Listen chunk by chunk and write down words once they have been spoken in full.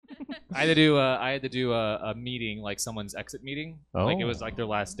I had to do a meeting, like someone's exit meeting. Oh. Like it was like their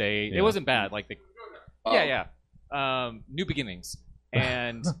last day. Yeah. It wasn't bad. Like Oh. yeah. New beginnings.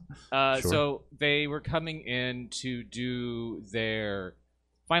 And Sure. so they were coming in to do their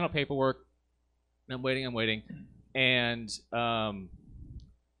final paperwork. And I'm waiting. And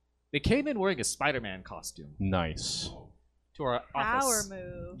they came in wearing a Spider-Man costume Nice. to our Power office.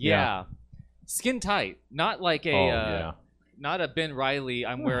 move. Yeah. Skin tight. Not like a yeah. not a Ben Riley.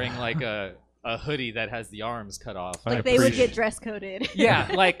 I'm wearing like a hoodie that has the arms cut off. I Like they would appreciate- get dress coded. Yeah,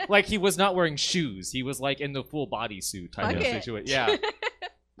 like he was not wearing shoes. He was like in the full bodysuit type of Fuck it. situation. Yeah.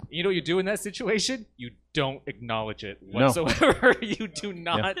 You know what you do in that situation? You don't acknowledge it No. whatsoever. You do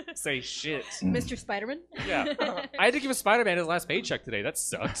not say shit. Mr. Spider-Man? Yeah. I had to give a Spider-Man his last paycheck today. That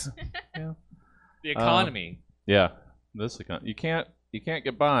sucks. Yeah. The economy. Yeah. You can't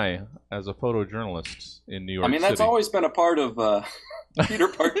get by as a photojournalist in New York City. That's always been a part of Peter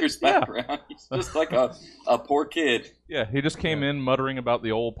Parker's background. He's just like a poor kid. Yeah, he just came in muttering about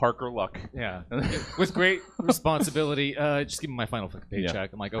the old Parker luck. Yeah. With great responsibility. Just give me my final fucking paycheck. Yeah.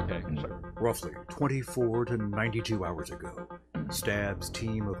 I'm like, okay. Roughly 24 to 92 hours ago, Stab's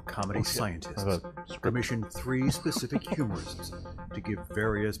team of comedy scientists commissioned 3 specific humorists to give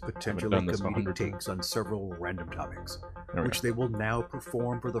various potentially done this comedic 100 takes on several random topics, There we which they will now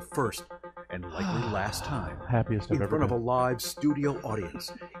perform for the first and likely last time Happiest I've in ever front of been. a live studio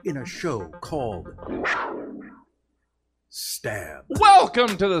audience in a show called Stab.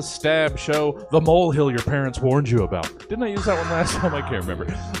 Welcome to the Stab Show, the molehill your parents warned you about. Didn't I use that one last time? I can't remember.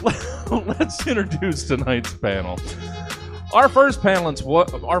 Let's introduce tonight's panel. Our first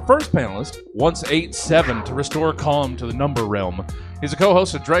panelist once ate 7 to restore calm to the number realm. He's a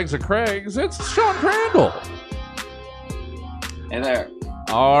co-host of Dregs and Craigs. It's Sean Crandall. Hey there.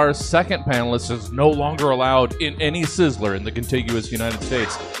 Our second panelist is no longer allowed in any Sizzler in the contiguous United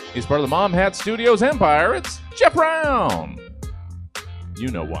States. He's part of the Mom Hat Studios empire. It's Jeff Brown. You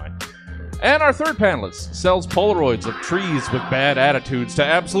know why. And our third panelist sells Polaroids of trees with bad attitudes to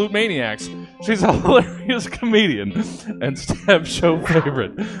absolute maniacs. She's a hilarious comedian and Stab Show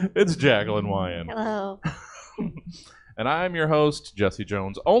favorite. It's Jacqueline Wyan. Hello. And I'm your host, Jesse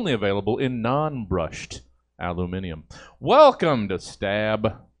Jones, only available in non-brushed aluminum. Welcome to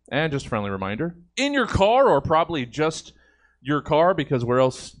Stab. And just a friendly reminder, in your car, or probably just your car, because where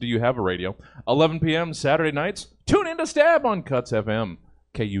else do you have a radio? 11 p.m. Saturday nights, tune in to Stab on Cuts FM,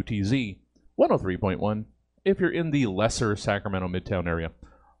 KUTZ 103.1, if you're in the lesser Sacramento Midtown area.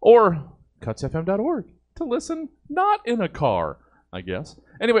 Or cutsfm.org to listen not in a car, I guess.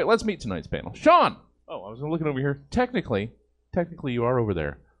 Anyway, let's meet tonight's panel. Sean! Oh, I was looking over here. Technically, you are over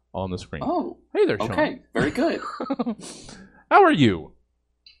there on the screen. Oh. Hey there, Sean. Okay, very good. How are you?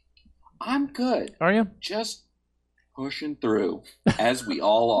 I'm good. Are you? Just pushing through, as we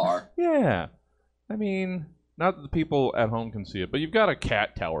all are. Yeah. I mean, not that the people at home can see it, but you've got a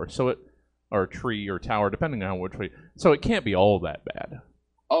cat tower, or a tree or tower, depending on which way. So it can't be all that bad.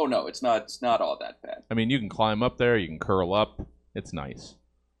 Oh no, it's not all that bad. I mean, you can climb up there, you can curl up. It's nice.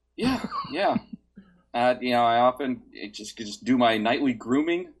 Yeah. I often just do my nightly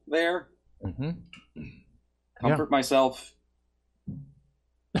grooming there. Mm-hmm. Comfort myself.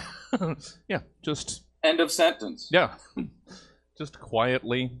 Yeah, just End of sentence. yeah, just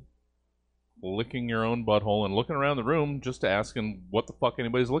quietly licking your own butthole and looking around the room, just asking what the fuck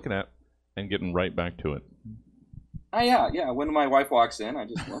anybody's looking at, and getting right back to it. Yeah. When my wife walks in, I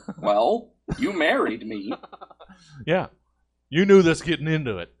just look, well, you married me. Yeah, you knew this getting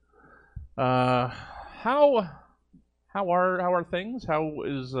into it. How are things? How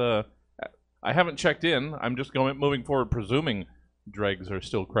is I haven't checked in. I'm just moving forward, presuming dregs are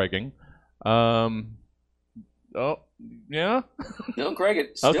still cragging. Oh yeah. Still Craigin.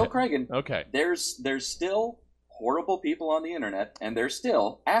 Okay. Craigin. Okay. There's still horrible people on the internet, and they're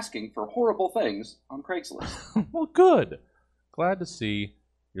still asking for horrible things on Craigslist. Well, good. Glad to see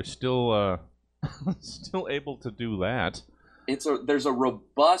you're still still able to do that. There's a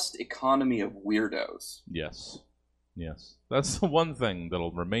robust economy of weirdos. Yes. That's the one thing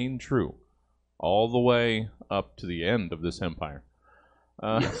that'll remain true all the way up to the end of this empire.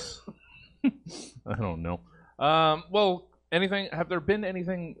 Yes. I don't know. Well, have there been any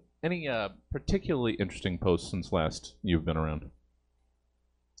particularly interesting posts since last you've been around?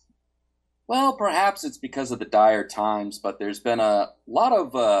 Well, perhaps it's because of the dire times, but there's been a lot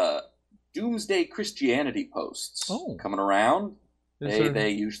of doomsday Christianity posts coming around. They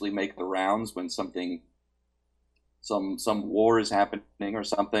usually make the rounds when some war is happening or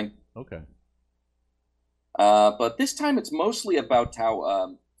something. Okay. But this time it's mostly about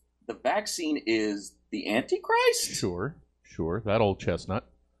how the vaccine is the Antichrist. Sure. That old chestnut.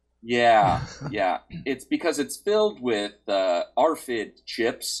 Yeah. It's because it's filled with ARFID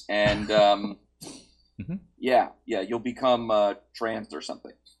chips, and you'll become trans or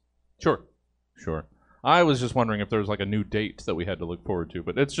something. Sure. I was just wondering if there was like a new date that we had to look forward to,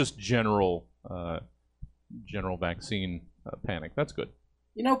 but it's just general vaccine panic. That's good.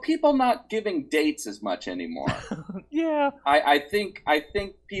 People not giving dates as much anymore. Yeah. I think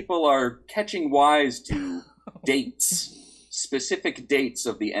people are catching wise to dates. Specific dates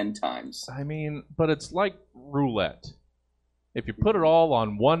of the end times. I mean, but it's like roulette. If you put it all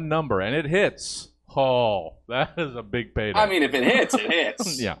on one number and it hits, that is a big payday. I mean, if it hits, it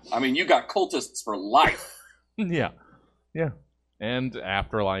hits. Yeah. I mean, you got cultists for life. Yeah. And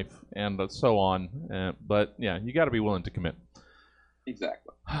afterlife and so on. But yeah, you got to be willing to commit.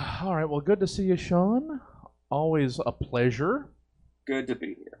 Exactly. All right. Well, good to see you, Sean. Always a pleasure. Good to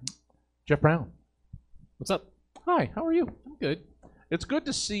be here. Jeff Brown. What's up? Hi, how are you? I'm good. It's good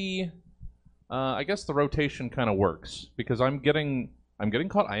to see. I guess the rotation kind of works because I am getting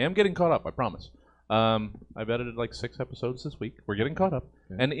caught up. I promise. I've edited like 6 episodes this week. We're getting caught up,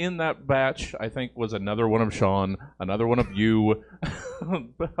 and in that batch, I think was another one of Sean, another one of you,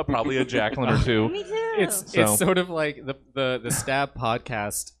 probably a Jacqueline or two. Me too. It's sort of like the Stab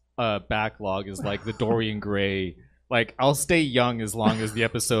podcast backlog is like the Dorian Gray. Like, I'll stay young as long as the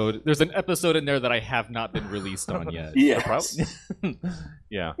episode... There's an episode in there that I have not been released on yet. Yes.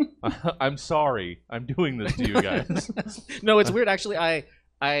 Yeah. I'm sorry. I'm doing this to you guys. No, it's weird. Actually, I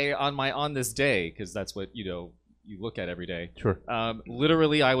on this day, because that's what, you look at every day. Sure.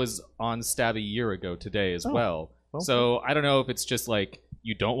 Literally, I was on Stab a year ago today as well. Okay. So, I don't know if it's just, like,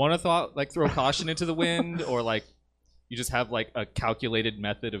 you don't want to throw caution into the wind, or, like, you just have, like, a calculated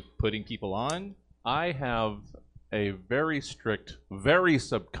method of putting people on. I have a very strict, very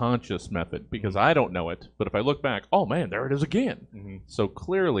subconscious method because I don't know it. But if I look back, oh man, there it is again. Mm-hmm. So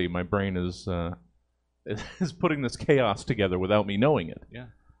clearly, my brain is putting this chaos together without me knowing it. Yeah.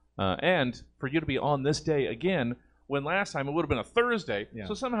 And for you to be on this day again, when last time it would have been a Thursday. Yeah.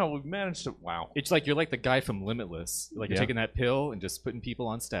 So somehow we've managed to. Wow. It's like you're like the guy from Limitless. Like you're taking that pill and just putting people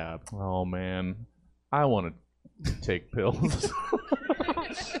on Stab. Oh man, I want to take pills.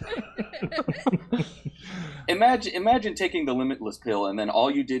 Imagine taking the Limitless pill and then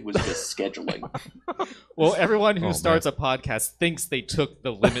all you did was just scheduling. Well, everyone who starts a podcast thinks they took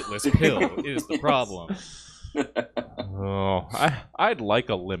the Limitless pill is the problem. I'd like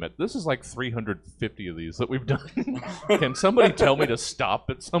a limit. This is like 350 of these that we've done. Can somebody tell me to stop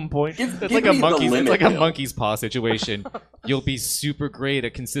at some point? It's like a monkey's paw situation. You'll be super great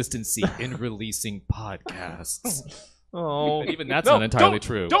at consistency in releasing podcasts. Oh, even that's not entirely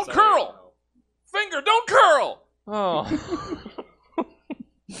true. Don't curl. Finger, don't curl! Oh.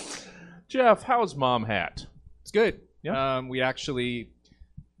 Jeff, how's Mom Hat? It's good. Yeah. We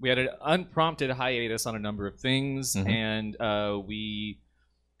had an unprompted hiatus on a number of things, and we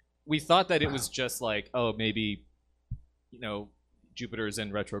thought that it was just like, maybe, Jupiter's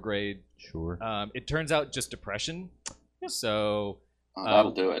in retrograde. Sure. It turns out just depression. Yeah. So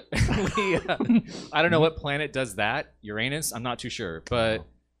that'll do it. I don't know what planet does that. Uranus? I'm not too sure, but.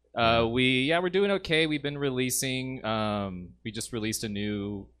 We're doing okay. We've been releasing. We just released a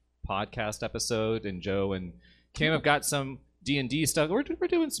new podcast episode, and Joe and Kim have got some D&D stuff. We're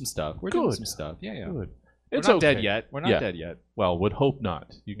doing some stuff. We're doing some stuff. Yeah. Good. We're not dead yet. We're not dead yet. Well, would hope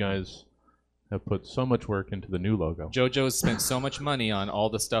not. You guys have put so much work into the new logo. JoJo's spent so much money on all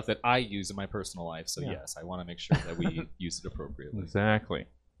the stuff that I use in my personal life. So yes, I want to make sure that we use it appropriately. Exactly.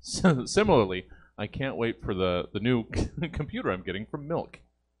 So, similarly, I can't wait for the new computer I'm getting from Milk.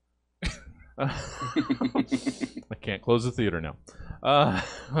 I can't close the theater now.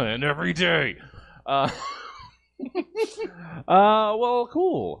 And every day. Well,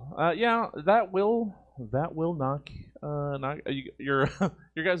 cool. Yeah, that will knock your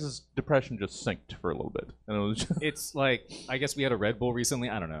guys' depression just synced for a little bit, and it was. It's like, I guess we had a Red Bull recently.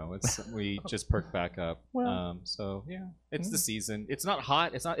 I don't know. We just perked back up. Well, so yeah, it's the season. It's not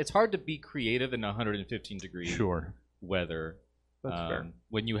hot. It's hard to be creative in 115 degree weather. That's fair.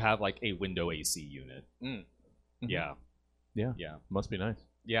 When you have like a window AC unit. Yeah. Must be nice.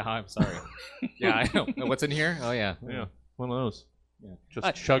 Yeah, I'm sorry. Yeah, I know. What's in here? Oh yeah. Yeah. One of those. Yeah.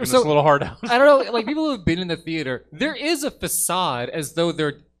 Just chugging this little hard out. I don't know. Like, people who have been in the theater, there is a facade as though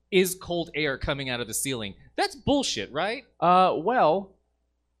there is cold air coming out of the ceiling. That's bullshit, right?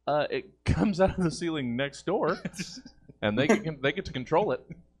 It comes out of the ceiling next door, and they get to control it.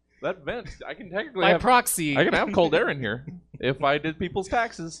 That vent, I can technically by proxy. I can have cold air in here if I did people's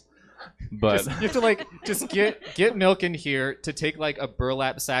taxes. But you have to just get Milk in here to take a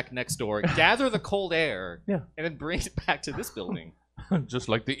burlap sack next door, gather the cold air, and then bring it back to this building. Just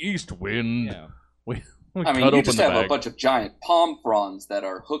like the east wind. Yeah. We I mean, you just have a bunch of giant palm fronds that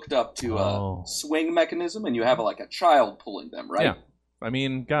are hooked up to a swing mechanism, and you have like a child pulling them, right? Yeah. I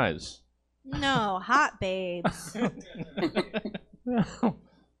mean, guys. No, hot babes.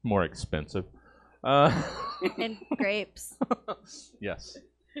 More expensive. And grapes. Yes.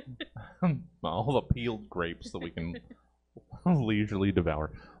 All the peeled grapes that we can leisurely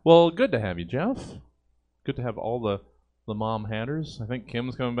devour. Well, good to have you, Jeff. Good to have all the mom hatters. I think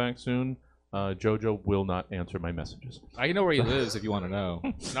Kim's coming back soon. Jojo will not answer my messages. I know where he lives if you want to know.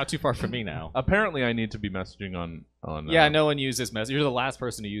 Not too far from me now. Apparently, I need to be messaging on. Yeah, no one uses Messenger. You're the last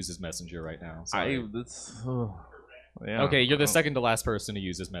person to use his Messenger right now. Sorry. Yeah. Okay, you're the second to last person to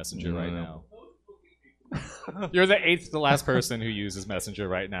use his Messenger right now. You're the 8th to last person who uses Messenger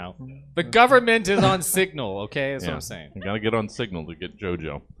right now. The government is on Signal, okay? That's what I'm saying. I gotta get on Signal to get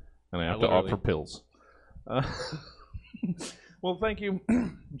JoJo. And I have to offer pills. Well, thank you,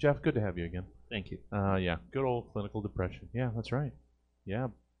 Jeff. Good to have you again. Thank you. Yeah, good old clinical depression. Yeah, that's right. Yeah.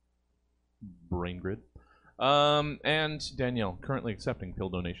 Brain grid. And Danielle, currently accepting pill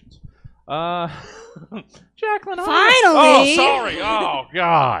donations. Jacqueline, Finally! Oh, sorry. Oh,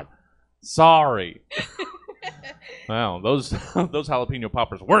 God. Sorry. Wow, those jalapeno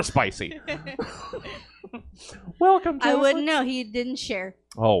poppers were spicy. Welcome, Jacqueline. I wouldn't know. He didn't share.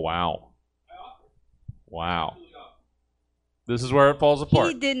 Oh, wow. Wow. This is where it falls apart.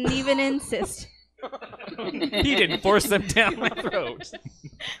 He didn't even insist. He didn't force them down my throat.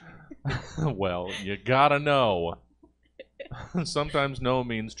 Well, you gotta know. Sometimes no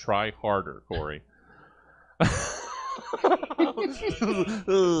means try harder, Corey.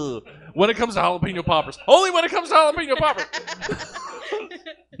 When it comes to jalapeno poppers. Only when it comes to jalapeno poppers.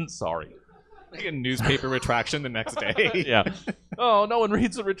 Sorry. Like a newspaper retraction the next day. Yeah. Oh, no one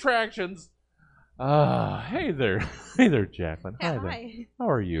reads the retractions. Hey there. Hey there, Jacqueline. Yeah, Hi there. hi. How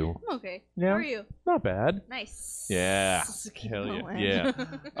are you? I'm okay. Yeah? How are you? Not bad. Nice. Yeah. Keep Hell going. yeah.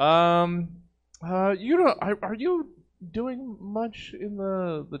 You know, are you doing much in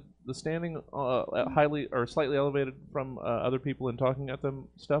the standing highly or slightly elevated from other people and talking at them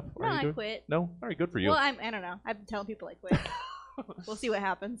stuff? No, I quit. No? All right, good for you. Well, I don't know. I've been telling people I quit. We'll see what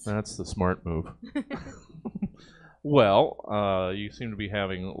happens. That's the smart move. Well, you seem to be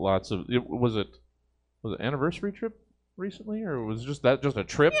having lots of. Was it anniversary trip recently, or was just a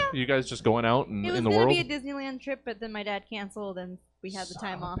trip? Yeah. You guys just going out and It was in the going world? to be a Disneyland trip, but then my dad canceled, and we had the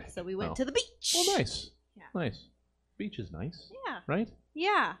time off, so we went to the beach. Well, nice. Yeah. Nice. Beach is nice. Yeah. Right?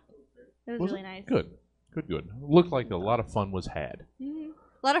 Yeah. It was really it? nice. Good. Looked like a lot of fun was had. Mm-hmm.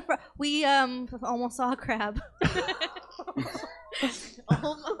 A lot of we almost saw a crab.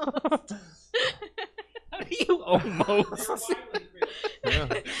 Almost. You almost. Yeah.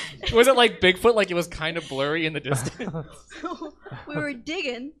 Was it like Bigfoot? Like it was kind of blurry in the distance? We were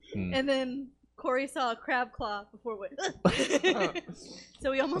digging, and then Corey saw a crab claw before we.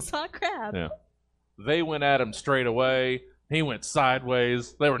 So we almost saw a crab. Yeah. They went at him straight away. He went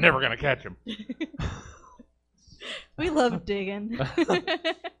sideways. They were never going to catch him. We love digging.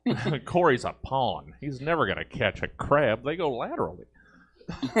 Corey's a pawn. He's never going to catch a crab. They go laterally.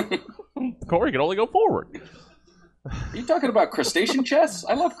 Corey can only go forward. Are you talking about crustacean chess?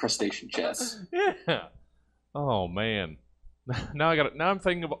 I love crustacean chess. Yeah. Oh man. Now I'm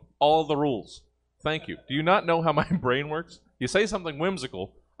thinking of all the rules. Thank you. Do you not know how my brain works? You say something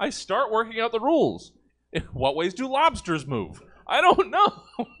whimsical, I start working out the rules. In what ways do lobsters move? I don't know.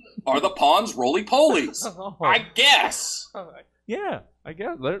 Are the pawns roly-polies? Oh. I guess. Yeah, I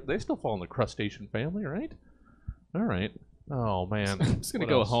guess they still fall in the crustacean family, right? All right. Oh man, I'm just gonna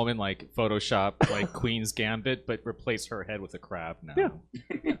go home and like Photoshop like Queen's Gambit, but replace her head with a crab now. Yeah.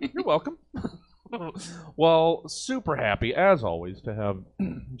 You're welcome. Well, super happy as always to have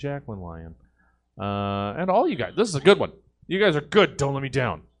Jacqueline Lyon and all you guys. This is a good one. You guys are good. Don't let me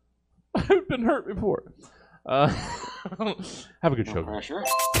down. I've been hurt before. Have a good show. Sure.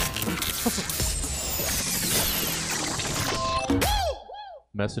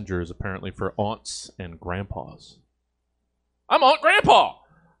 Messenger is apparently for aunts and grandpas. I'm Aunt Grandpa!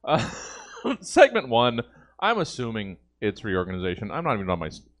 Segment 1, I'm assuming it's reorganization. I'm not even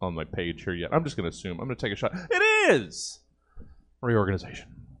on my page here yet. I'm just going to assume. I'm going to take a shot. It is reorganization.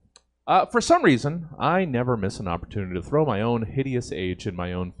 For some reason, I never miss an opportunity to throw my own hideous age in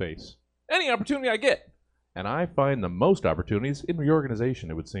my own face. Any opportunity I get. And I find the most opportunities in reorganization,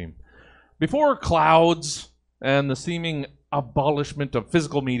 it would seem. Before clouds and the seeming abolishment of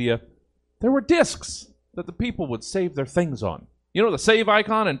physical media, there were discs that the people would save their things on. You know, the save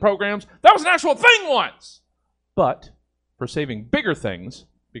icon in programs? That was an actual thing once! But for saving bigger things,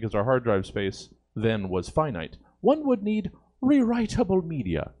 because our hard drive space then was finite, one would need rewritable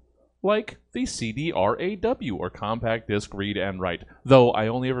media, like the CDRAW, or Compact Disc Read and Write, though I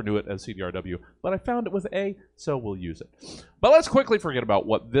only ever knew it as CDRW, but I found it with A, so we'll use it. But let's quickly forget about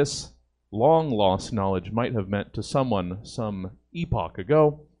what this long-lost knowledge might have meant to someone some epoch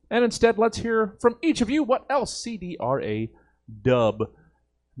ago, and instead let's hear from each of you what else CDRA dub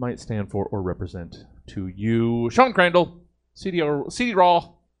might stand for or represent to you. Sean Crandall,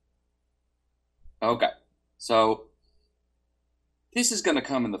 CD-RAW. Okay, so this is going to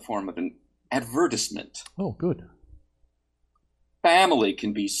come in the form of an advertisement. Oh, good. Family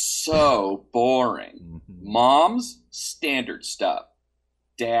can be so boring. Moms, standard stuff.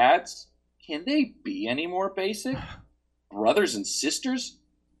 Dads, can they be any more basic? Brothers and sisters,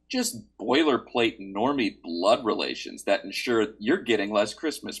 just boilerplate normie blood relations that ensure you're getting less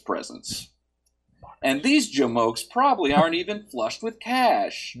Christmas presents. And these jamokes probably aren't even flushed with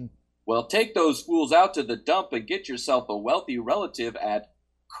cash. Well, take those fools out to the dump and get yourself a wealthy relative at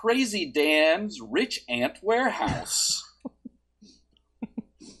Crazy Dan's Rich Ant Warehouse.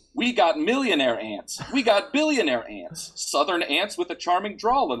 We got millionaire ants. We got billionaire ants. Southern ants with a charming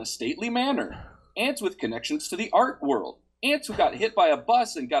drawl and a stately manner. Ants with connections to the art world. Ants who got hit by a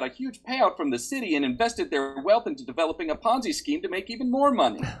bus and got a huge payout from the city and invested their wealth into developing a Ponzi scheme to make even more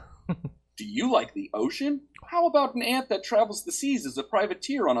money. Do you like the ocean? How about an ant that travels the seas as a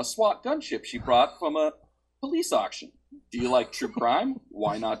privateer on a SWAT gunship she brought from a police auction? Do you like true crime?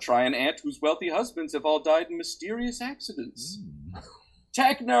 Why not try an ant whose wealthy husbands have all died in mysterious accidents?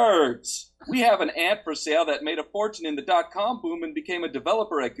 Tech nerds! We have an ant for sale that made a fortune in the .com boom and became a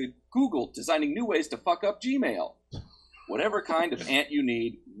developer at Google, designing new ways to fuck up Gmail. Whatever kind of ant you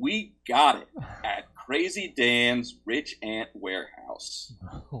need, we got it at Crazy Dan's Rich Ant Warehouse.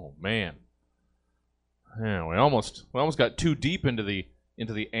 Oh man, yeah, we almost got too deep into the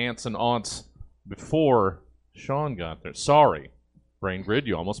ants and aunts before Sean got there. Sorry, Brain Grid,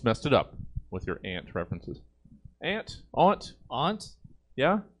 you almost messed it up with your ant references. Aunt, aunt.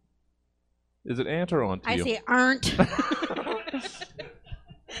 Yeah? Is it aunt or aunt to you? I say aren't.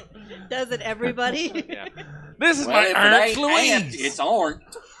 Does it everybody? Yeah. This is Well, my if Aunt it ain't Louise. ant, it's aren't.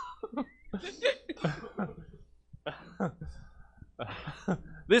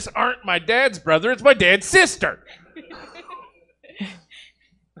 This aren't my dad's brother, it's my dad's sister.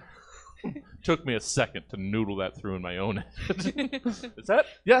 Took me a second to noodle that through in my own head. Is that?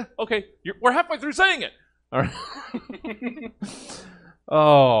 Yeah, okay. We're halfway through saying it. All right.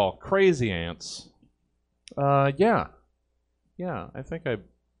 Oh, crazy ants. Yeah. I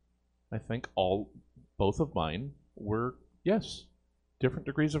think both of mine were, yes, different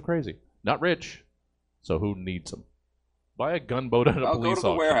degrees of crazy. Not rich, so who needs them? Buy a gunboat at a I'll police go to the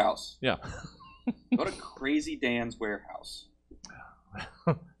auction. warehouse. Yeah. Go to Crazy Dan's warehouse.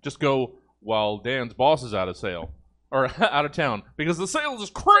 Just go while Dan's boss is out of sale or out of town because the sales is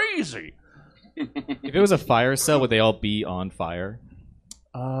crazy. If it was a fire sale, would they all be on fire?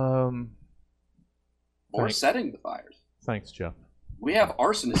 Or setting the fires. Thanks, Jeff. We have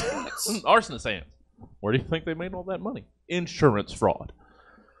arsonist ants. Arsonist ants. Where do you think they made all that money? Insurance fraud.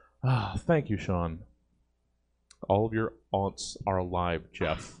 Thank you, Sean. All of your aunts are alive,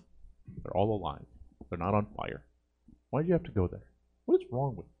 Jeff. They're all alive. They're not on fire. Why'd you have to go there? What is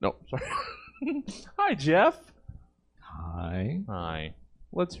wrong with... No, sorry. Hi, Jeff. Hi.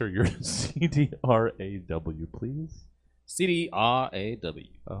 Let's hear your CDRAW, please. CDRAW.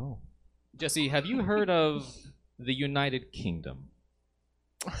 Oh. Jesse, have you heard of the United Kingdom?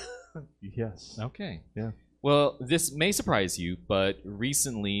 Yes. Okay. Yeah. Well, this may surprise you, but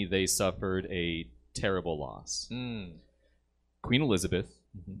recently they suffered a terrible loss. Queen Elizabeth,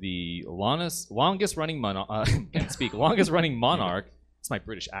 the longest running monarch, it's my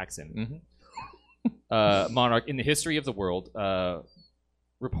British accent, monarch in the history of the world,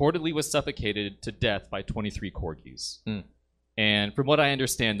 reportedly was suffocated to death by 23 corgis. And from what I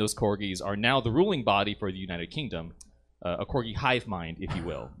understand, those corgis are now the ruling body for the United Kingdom, a corgi hive mind, if you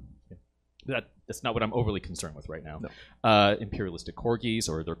will. That's not what I'm overly concerned with right now. No. Imperialistic corgis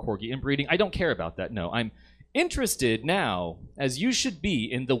or their corgi inbreeding, I don't care about that, no. I'm interested now, as you should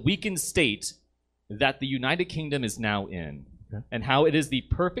be, in the weakened state that the United Kingdom is now in, and how it is the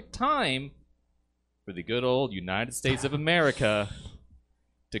perfect time for the good old United States of America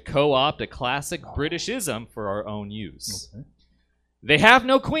to co-opt a classic Britishism for our own use. Okay. They have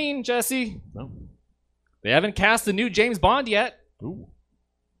no queen, Jesse. No. They haven't cast the new James Bond yet. Ooh.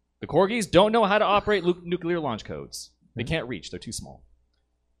 The corgis don't know how to operate nuclear launch codes. They can't reach. They're too small.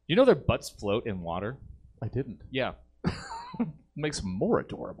 You know their butts float in water? I didn't. Yeah. Makes them more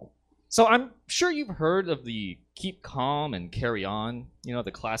adorable. So I'm sure you've heard of the keep calm and carry on,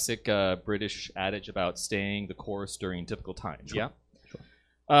 the classic British adage about staying the course during difficult times, Sure. yeah? Sure.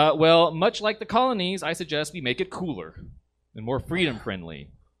 Well, much like the colonies, I suggest we make it cooler and more freedom-friendly.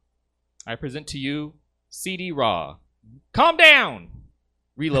 I present to you CD Raw. Calm down!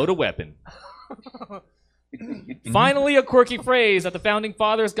 Reload a weapon. Finally, a quirky phrase that the Founding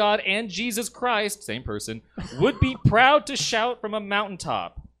Fathers, God, and Jesus Christ, same person, would be proud to shout from a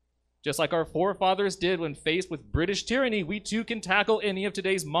mountaintop. Just like our forefathers did when faced with British tyranny, we too can tackle any of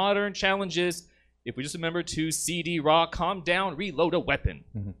today's modern challenges if we just remember to CD Raw, calm down, reload a weapon.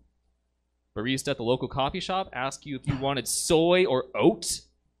 Mm-hmm. Barista at the local coffee shop asked you if you wanted soy or oat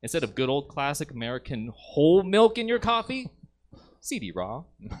instead of good old classic American whole milk in your coffee. CD Raw.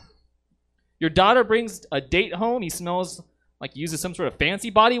 Your daughter brings a date home. He smells like he uses some sort of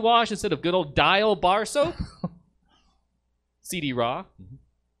fancy body wash instead of good old Dial bar soap. CD Raw. Mm-hmm.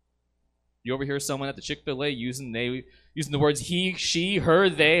 You overhear someone at the Chick-fil-A using the words he, she, her,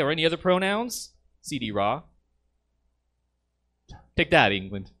 they, or any other pronouns? CD Raw. Take that,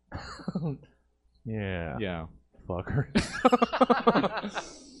 England. Yeah. Yeah. Fucker.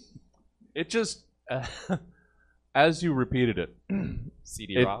 It just, as you repeated it,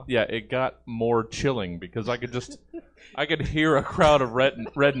 CD Raw. It got more chilling because I could hear a crowd of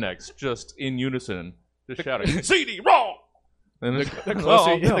rednecks just in unison, just shouting, CD Raw! And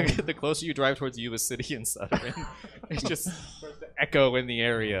the closer you drive towards Yuba City and Southern, it's just starts to echo in the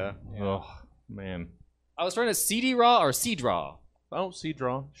area. Yeah. Oh, man. I was trying to CD Raw or C-Draw. Oh,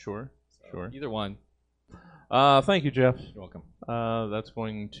 C-Draw. Sure. Sure. Either one. Thank you, Jeff. You're welcome. That's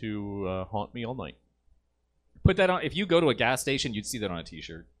going to haunt me all night. Put that on. If you go to a gas station, you'd see that on a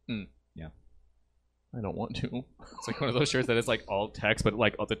T-shirt. Yeah. I don't want to. It's like one of those shirts that is like all text, but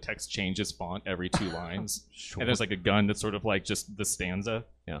like all the text changes font every 2 lines. Sure. And there's like a gun that's sort of like just the stanza.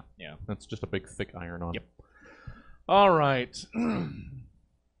 Yeah. Yeah. That's just a big thick iron on. Yep. All right.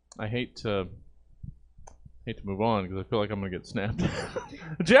 I hate to move on because I feel like I'm gonna get snapped.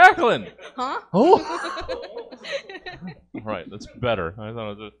 Jacqueline. Huh? Oh. All right, that's better. I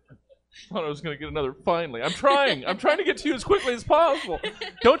thought I was going to get another finally. I'm trying to get to you as quickly as possible.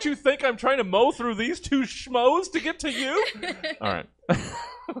 Don't you think I'm trying to mow through these 2 schmoes to get to you? All right.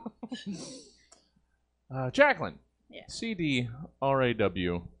 Jacqueline. Yeah.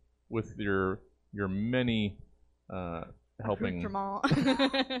 CDRAW with your many helping. From all.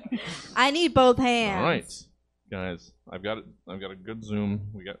 I need both hands. All right, guys. I've got a good zoom.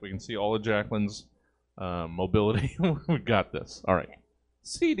 We can see all of Jacqueline's mobility. We got this. All right.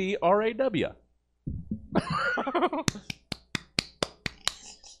 CDRAW.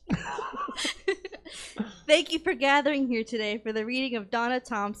 Thank you for gathering here today for the reading of Donna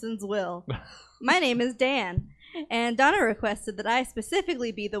Thompson's will. My name is Dan, and Donna requested that I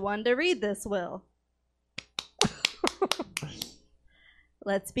specifically be the one to read this will.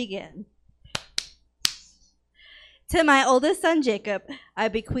 Let's begin. To my oldest son Jacob, I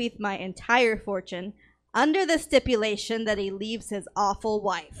bequeath my entire fortune, under the stipulation that he leaves his awful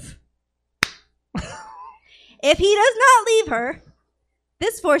wife. If he does not leave her,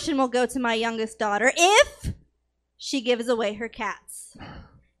 this fortune will go to my youngest daughter if she gives away her cats.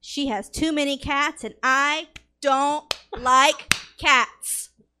 She has too many cats, and I don't like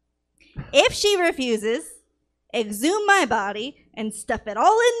cats. If she refuses, exhume my body and stuff it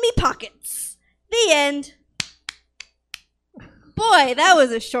all in me pockets. The end. Boy, that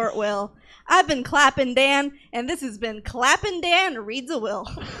was a short will. I've been clapping Dan, and this has been Clapping Dan Reads a Will.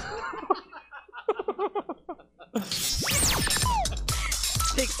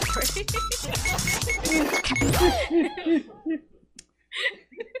 Big story.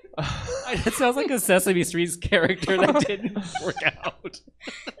 It sounds like a Sesame Street character that didn't work out.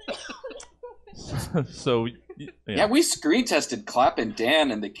 So, yeah, we screen tested Clappin'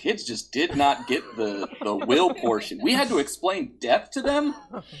 Dan, and the kids just did not get the will portion. We had to explain death to them.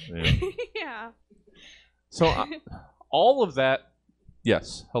 Yeah. Yeah. So, all of that,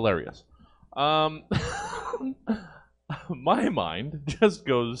 yes, hilarious. My mind just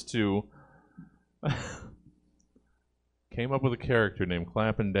goes to came up with a character named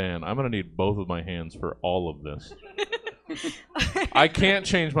Clappin' Dan. I'm gonna need both of my hands for all of this. I can't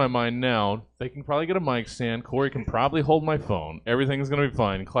change my mind now. They can probably get a mic stand. Corey can probably hold my phone. Everything's gonna be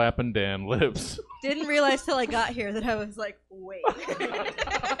fine. Clappin' Dan lives. Didn't realize till I got here that I was like, wait.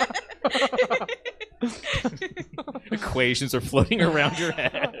 Equations are floating around your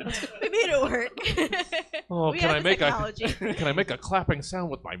head. We made it work. Oh, We can have I the make technology. can I make a clapping sound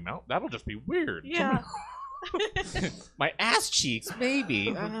with my mouth? That'll just be weird. Yeah. My ass cheeks,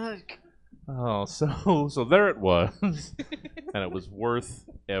 maybe. Oh, so there it was, and it was worth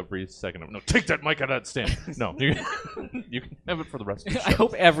every second of it. No, take that mic out of that stand. No, you can have it for the rest of the show. I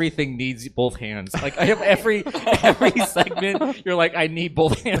hope everything needs both hands. Like I have every segment. You're like, I need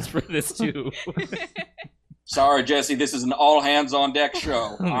both hands for this too. Sorry, Jesse, this is an all-hands-on-deck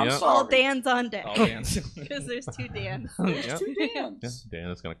show. I'm Yeah. sorry. All Dan's on deck. All hands. Because there's 2 Dans. Yeah. Two Dans. Yeah, Dan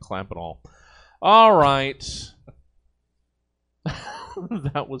is going to clamp it all. All right.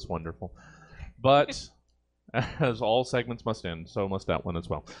 That was wonderful. But as all segments must end, so must that one as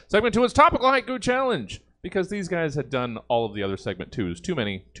well. Segment 2 is Topical Haiku Challenge, because these guys had done all of the other segment 2s. Too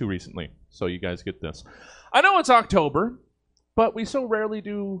many, too recently. So you guys get this. I know it's October, but we so rarely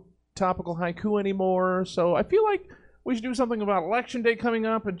do topical haiku anymore, so I feel like we should do something about Election Day coming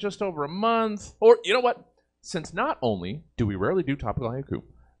up in just over a month. Or, you know what? Since not only do we rarely do topical haiku,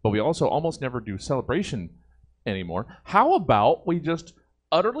 but we also almost never do celebration anymore, how about we just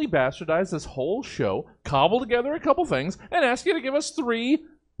utterly bastardize this whole show, cobble together a couple things, and ask you to give us 3,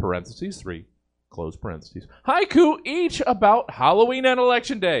 parentheses 3, close parentheses, haiku each about Halloween and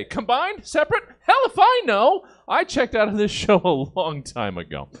Election Day. Combined? Separate? Hell if I know! I checked out of this show a long time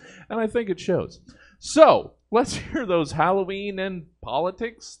ago, and I think it shows. So, let's hear those Halloween and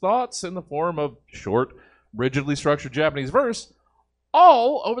politics thoughts in the form of short, rigidly structured Japanese verse,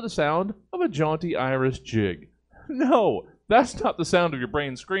 all over the sound of a jaunty Irish jig. No, that's not the sound of your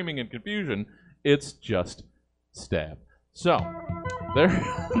brain screaming in confusion. It's just stab. So,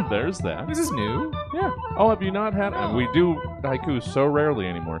 there's that. This is new. Yeah. Oh, have you not had? We do haiku so rarely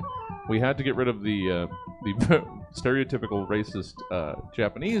anymore. We had to get rid of the stereotypical racist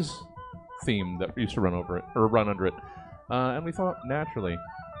Japanese theme that used to run over it or run under it, and we thought naturally,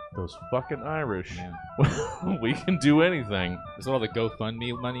 those fucking Irish, we can do anything. Is what all the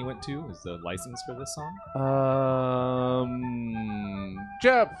GoFundMe money went to? Is the license for this song?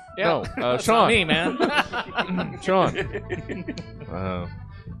 Jeff. No, That's Sean. not me, man. Sean.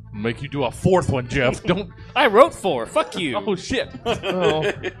 Make you do a 4th one, Jeff. Don't. I wrote 4. Fuck you. Oh shit.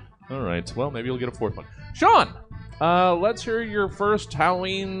 Oh. All right. Well, maybe you'll get a 4th one. Sean. Let's hear your first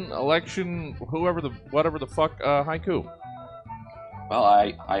Halloween election, whatever the fuck, haiku. Well,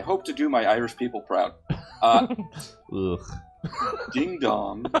 I hope to do my Irish people proud. Ugh. Ding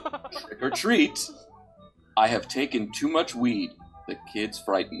dong, trick or treat. I have taken too much weed. The kids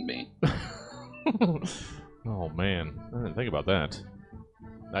frighten me. Oh man, I didn't think about that.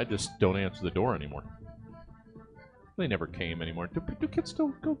 I just don't answer the door anymore. They never came anymore. Do kids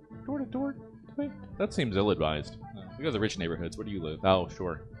still go door to door? That seems ill-advised. We go to the rich neighborhoods. Where do you live? Oh,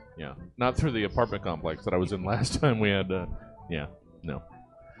 sure. Yeah. Not through the apartment complex that I was in last time we had, yeah. No.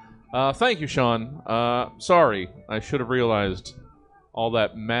 Thank you, Sean. Sorry. I should have realized all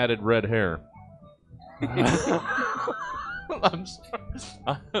that matted red hair. I'm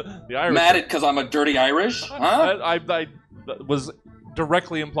sorry. The Irish. Mad because I'm a dirty Irish? Huh? I was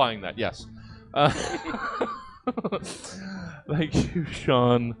directly implying that, yes. Thank you,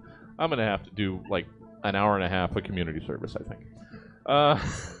 Sean. I'm going to have to do like an hour and a half of community service, I think.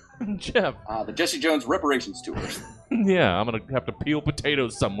 Jeff. The Jesse Jones reparations tour. Yeah, I'm going to have to peel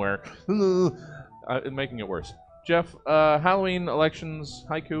potatoes somewhere. Making it worse. Jeff, Halloween, elections,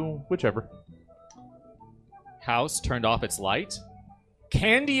 haiku, whichever. House turned off its light.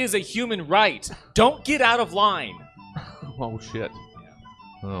 Candy is a human right. Don't get out of line. Oh, shit.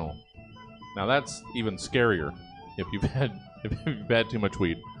 Oh. Now that's even scarier if you've had too much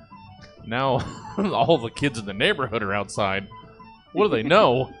weed. Now all the kids in the neighborhood are outside. What do they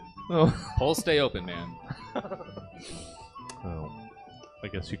know? Oh. Polls stay open, man. Oh. I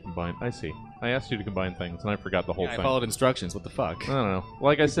guess you combine. I see. I asked you to combine things, and I forgot the whole I thing. followed instructions. What the fuck? I don't know.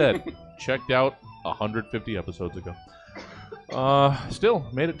 Like I said, checked out 150 episodes ago. Still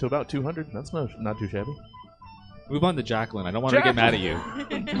made it to about 200. That's not too shabby. Move on to Jacqueline. I don't want her to get mad at you.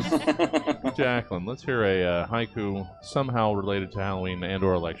 Jacqueline, let's hear a haiku somehow related to Halloween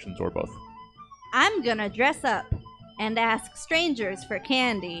and/or elections, or both. I'm gonna dress up and ask strangers for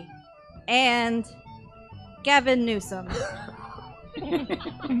candy. And Gavin Newsom. Mm-hmm.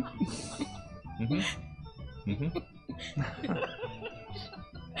 Mm-hmm.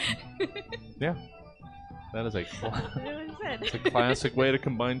 Yeah. That is it's a classic way to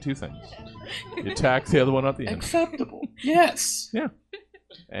combine two things. You tack the other one at the end. Acceptable. Yes. Yeah.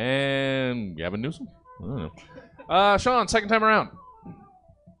 And Gavin Newsom? I don't know. Sean, second time around.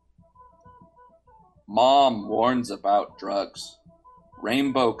 Mom warns about drugs.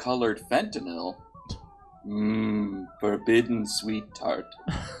 Rainbow-colored fentanyl. Forbidden sweet tart.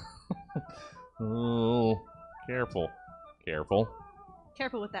 Oh, careful. Careful.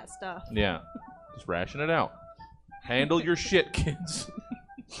 Careful with that stuff. Yeah. Just ration it out. Handle your shit, kids.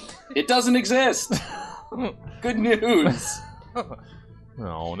 It doesn't exist. Good news.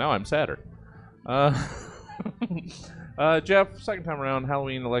 Oh, now I'm sadder. Jeff, second time around,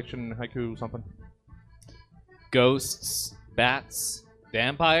 Halloween election haiku something. Ghosts, bats,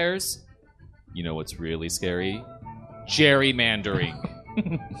 vampires. You know what's really scary? Gerrymandering.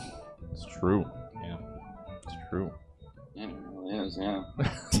 It's true. Yeah. It's true. Yeah, it really is, yeah.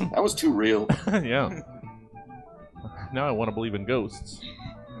 That was too real. Yeah. Now I want to believe in ghosts.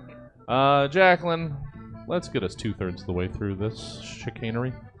 Jacqueline, let's get us 2/3 of the way through this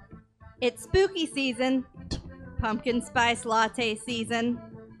chicanery. It's spooky season, pumpkin spice latte season,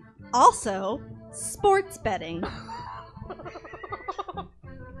 also sports betting.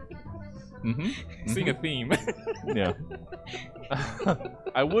 Seeing a theme. Yeah.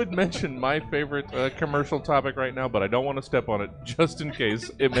 I would mention my favorite commercial topic right now, but I don't want to step on it just in case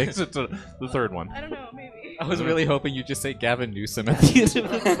it makes it to the third one. I don't know, maybe. I was really hoping you'd just say Gavin Newsom at the end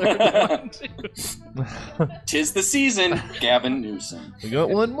of the third one. Tis the season, Gavin Newsom. We got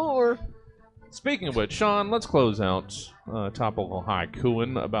one more. Speaking of which, Sean, let's close out topical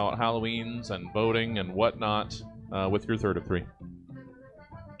haikuing about Halloweens and voting and whatnot with your third of three.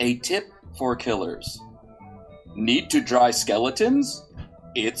 A tip for killers. Need to dry skeletons?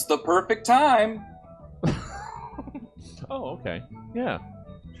 It's the perfect time. Oh, okay. Yeah,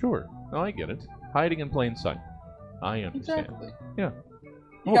 sure. No, I get it. Hiding in plain sight. I understand. Exactly. Yeah.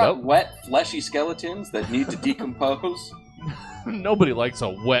 You Oh, got that- wet, fleshy skeletons that need to decompose? Nobody likes a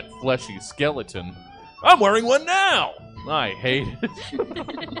wet, fleshy skeleton. I'm wearing one now! I hate it.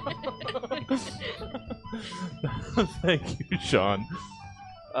 Thank you, Sean.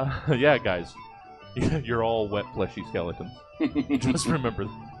 Yeah, guys. You're all wet, fleshy skeletons. Just remember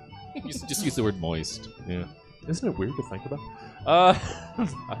that. Just use the word moist. Yeah. Isn't it weird to think about?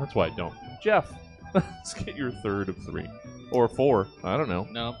 That's why I don't. Jeff, let's get your third of three. Or four. I don't know.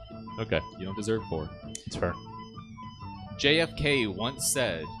 No, Okay. you don't deserve 4. It's fair. JFK once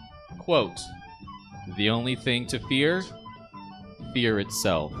said, quote, "The only thing to fear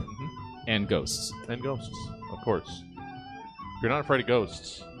itself, and ghosts." And ghosts, of course. If you're not afraid of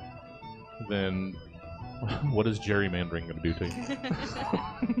ghosts, then what is gerrymandering going to do to you?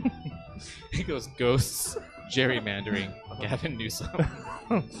 He goes, ghosts, gerrymandering, Gavin Newsom.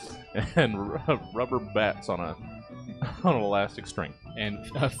 And rubber bats on an elastic string. And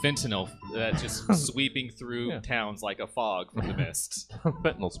fentanyl that's just sweeping through towns like a fog from the mist.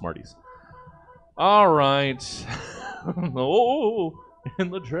 Fentanyl Smarties. All right. Oh,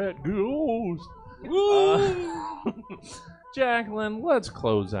 and the dread goes. Jacqueline, let's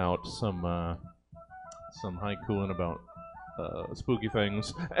close out some haikuing about spooky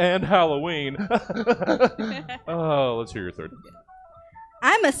things and Halloween. Let's hear your third.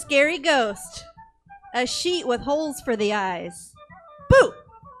 I'm a scary ghost. A sheet with holes for the eyes. Boo!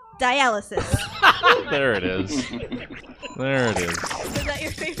 Dialysis. There it is. There it is. Is that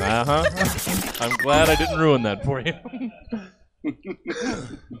your favorite? Uh-huh. I'm glad I didn't ruin that for you.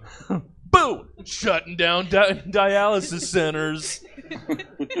 Boo! Shutting down dialysis centers.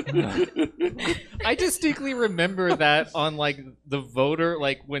 I distinctly remember that on like the voter,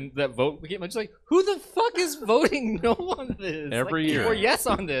 like when that vote became, I'm just like, who the fuck is voting no on this? Every Like, year. or yes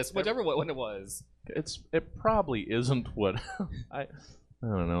on this, whichever one it was. It probably isn't what I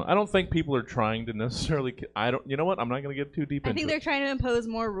don't know. I don't think people are trying to necessarily. You know what? I'm not going to get too deep I into think it. they're trying to impose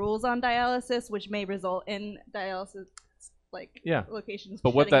more rules on dialysis, which may result in dialysis locations.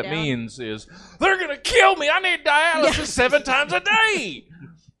 But what shutting that down. means is they're going to kill me. I need dialysis 7 times a day.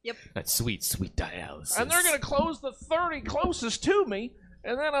 That sweet, sweet dialysis. And they're going to close the 30 closest to me,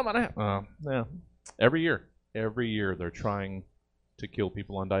 and then I'm going to yeah. Every year they're trying to kill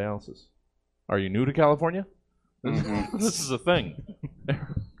people on dialysis. Are you new to California? This is a thing.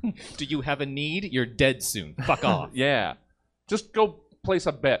 Do you have a need? You're dead soon. Fuck off. Yeah. Just go place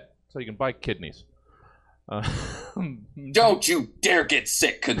a bet so you can buy kidneys. Don't you dare get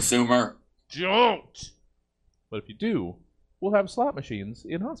sick, consumer. Don't! But if you do, we'll have slot machines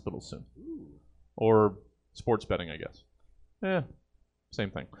in hospitals soon. Or sports betting, I guess.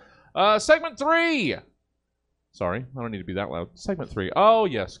 Same thing. Segment 3! Sorry, I don't need to be that loud. Segment 3. Oh,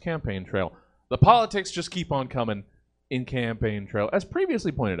 yes, campaign trail. The politics just keep on coming in campaign trail. As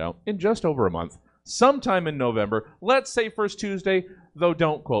previously pointed out, in just over a month, sometime in November, let's say first Tuesday, though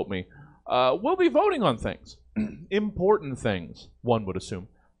don't quote me, we'll be voting on things. Important things, one would assume.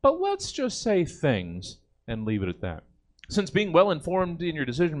 But let's just say things and leave it at that. Since being well informed in your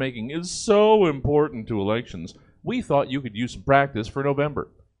decision making is so important to elections, we thought you could use some practice for November.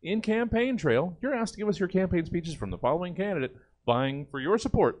 In Campaign Trail, you're asked to give us your campaign speeches from the following candidate, vying for your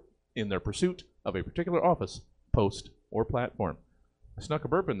support in their pursuit of a particular office, post, or platform. I snuck a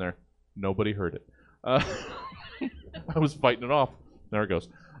burp in there. Nobody heard it. I was fighting it off. There it goes.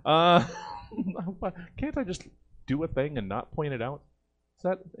 Can't I just do a thing and not point it out?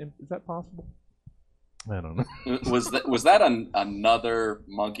 Is that possible? I don't know. Was that another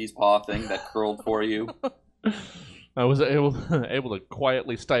monkey's paw thing that curled for you? I was able to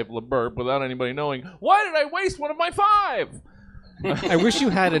quietly stifle a burp without anybody knowing. Why did I waste one of my 5? I wish you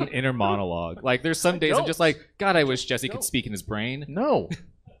had an inner monologue. Like, there's some days I'm just like, God, I wish Jesse could speak in his brain. No.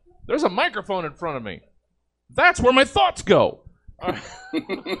 There's a microphone in front of me. That's where my thoughts go.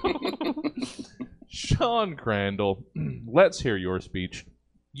 Sean Crandall, let's hear your speech.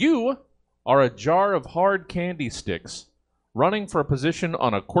 You are a jar of hard candy sticks running for a position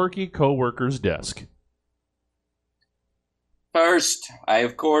on a quirky coworker's desk. First, I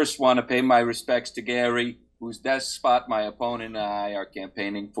of course want to pay my respects to Gary, whose desk spot my opponent and I are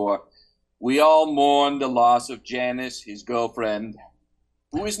campaigning for. We all mourn the loss of Janice, his girlfriend,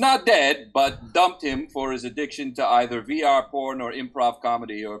 who is not dead, but dumped him for his addiction to either VR porn or improv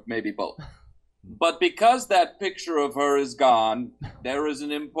comedy, or maybe both. But because that picture of her is gone, there is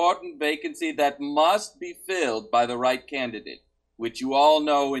an important vacancy that must be filled by the right candidate, which you all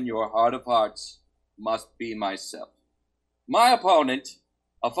know in your heart of hearts must be myself. My opponent,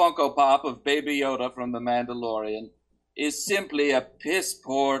 a Funko Pop of Baby Yoda from The Mandalorian, is simply a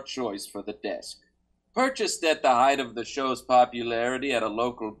piss-poor choice for the desk. Purchased at the height of the show's popularity at a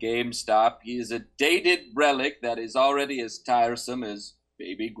local GameStop, he is a dated relic that is already as tiresome as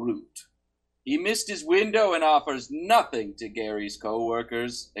Baby Groot. He missed his window and offers nothing to Gary's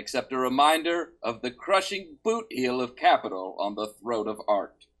co-workers except a reminder of the crushing boot heel of capital on the throat of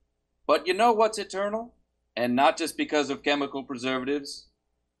art. But you know what's eternal? And not just because of chemical preservatives?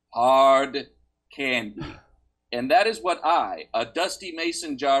 Hard candy. And that is what I, a dusty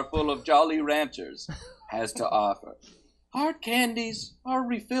mason jar full of Jolly Ranchers, has to offer. Hard candies are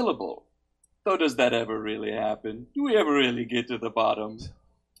refillable. Though does that ever really happen? Do we ever really get to the bottom?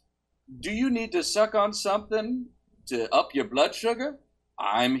 Do you need to suck on something to up your blood sugar?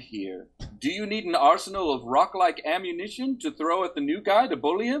 I'm here. Do you need an arsenal of rock-like ammunition to throw at the new guy to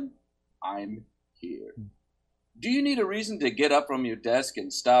bully him? I'm here. Do you need a reason to get up from your desk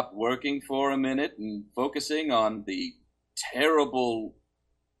and stop working for a minute and focusing on the terrible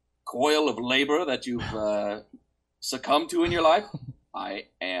coil of labor that you've succumbed to in your life? I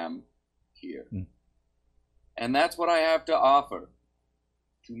am here. And that's what I have to offer.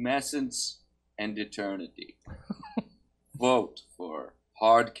 Tumescence and eternity. Vote for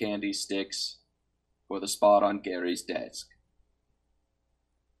hard candy sticks for the spot on Gary's desk.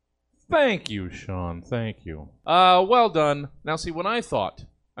 Thank you, Sean. Thank you. Well done. Now, see, when I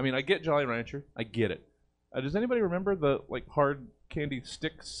I get Jolly Rancher. I get it. Does anybody remember the hard candy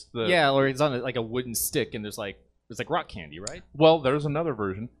sticks? Yeah, or it's on a wooden stick, and there's rock candy, right? Well, there's another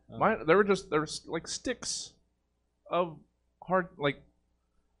version. There were sticks of hard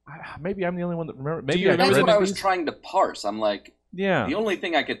maybe I'm the only one that remember. Maybe that's what I was trying to parse. I'm like, yeah. The only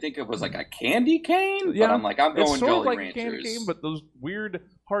thing I could think of was a candy cane. Yeah, but I'm like, I'm going Jolly Ranchers. Candy cane, but those weird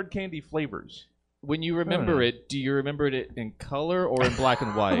hard candy flavors. When you remember it, do you remember it in color or in black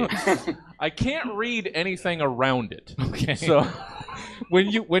and white? I can't read anything around it. Okay. So when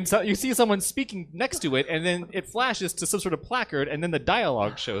you see someone speaking next to it, and then it flashes to some sort of placard, and then the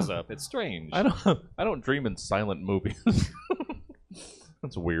dialogue shows up. It's strange. I don't dream in silent movies.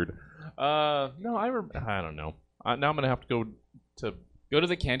 That's weird. No, I don't know. Now I'm gonna have to go to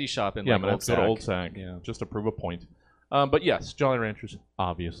the candy shop in I'm gonna have to go to Old Sac, just to prove a point. But yes, Jolly Ranchers,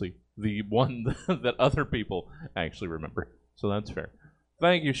 obviously the one that other people actually remember. So that's fair.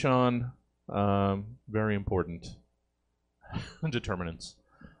 Thank you, Sean. Very important determinants.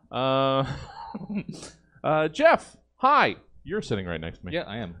 Jeff, hi. You're sitting right next to me. Yeah,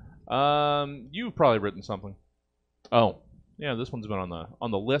 I am. You've probably written something. Oh. Yeah, this one's been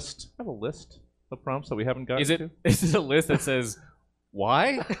on the list. I have a list of prompts that we haven't gotten to. Is it a list that says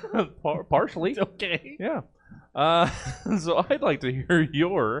why? Partially. Okay. Yeah. So I'd like to hear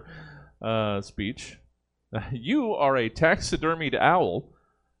your speech. You are a taxidermied owl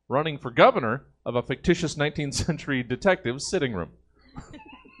running for governor of a fictitious 19th century detective's sitting room.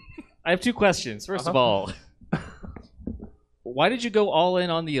 I have 2 questions. First of all, why did you go all in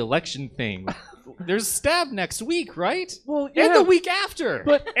on the election thing? There's Stab next week, right? Well, yeah. And the week after.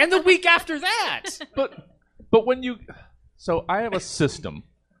 And the week after that. But when you... So I have a system.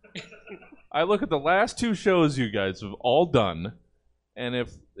 I look at the last 2 shows you guys have all done, and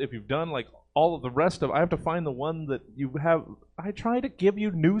if you've done all of the rest of... I have to find the one that you have... I try to give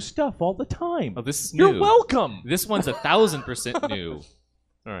you new stuff all the time. Oh, this is new. You're welcome. This one's 1,000% new.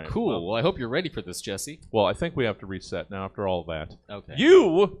 All right. Cool. Well, I hope you're ready for this, Jesse. Well, I think we have to reset now after all that. Okay.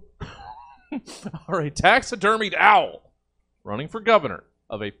 You are a taxidermied owl running for governor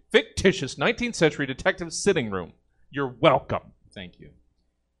of a fictitious 19th century detective sitting room. You're welcome. Thank you.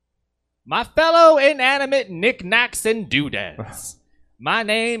 My fellow inanimate knickknacks and doodads, my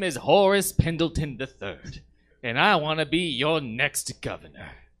name is Horace Pendleton III, and I want to be your next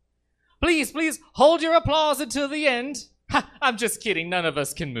governor. Please, please, hold your applause until the end. Ha, I'm just kidding, none of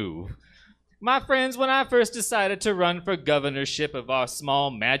us can move. My friends, when I first decided to run for governorship of our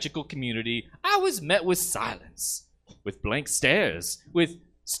small magical community, I was met with silence, with blank stares, with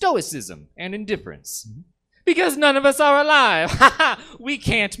stoicism and indifference. Because none of us are alive. Ha ha, we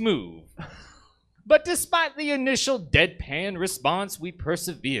can't move. But despite the initial deadpan response, we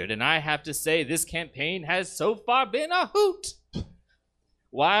persevered, and I have to say this campaign has so far been a hoot.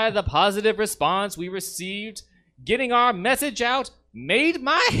 Why, the positive response we received, getting our message out, made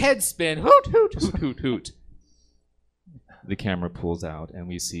my head spin. Hoot, hoot, hoot, hoot, hoot. The camera pulls out, and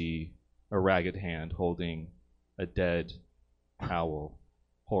we see a ragged hand holding a dead owl,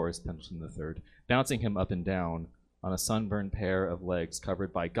 Horace Pendleton III, bouncing him up and down on a sunburned pair of legs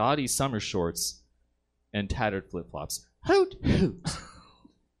covered by gaudy summer shorts and tattered flip-flops. Hoot, hoot.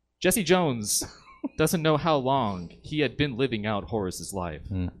 Jesse Jones doesn't know how long he had been living out Horace's life.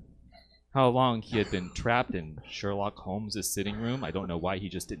 How long he had been trapped in Sherlock Holmes' sitting room. I don't know why he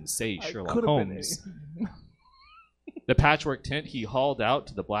just didn't say Sherlock Holmes. The patchwork tent he hauled out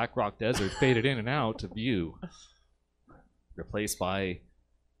to the Black Rock Desert faded in and out of view, replaced by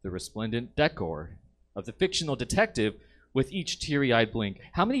the resplendent decor of the fictional detective with each teary-eyed blink.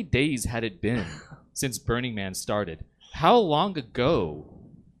 How many days had it been since Burning Man started? How long ago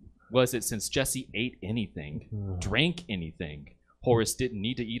was it since Jesse ate anything, drank anything? Horace didn't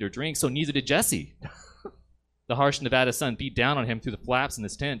need to eat or drink, so neither did Jesse. The harsh Nevada sun beat down on him through the flaps in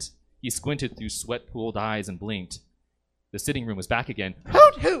his tent. He squinted through sweat-pooled eyes and blinked. The sitting room was back again.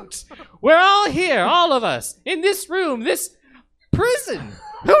 Hoot, hoot! We're all here, all of us, in this room, this prison.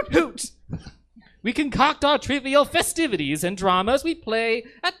 Hoot, hoot! We concoct our trivial festivities and dramas. We play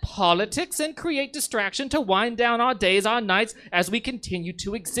at politics and create distraction to wind down our days, our nights, as we continue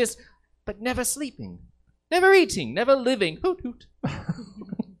to exist, but never sleeping, never eating, never living. Hoot, hoot.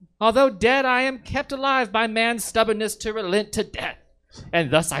 Although dead, I am kept alive by man's stubbornness to relent to death,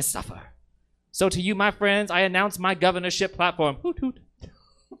 and thus I suffer. So to you, my friends, I announce my governorship platform. Hoot, hoot.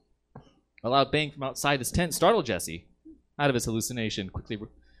 A loud bang from outside his tent startled Jesse out of his hallucination.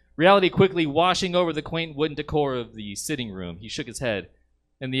 Reality quickly washing over the quaint wooden decor of the sitting room. He shook his head,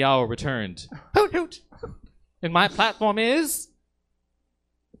 and the owl returned. Hoot, hoot. And my platform is...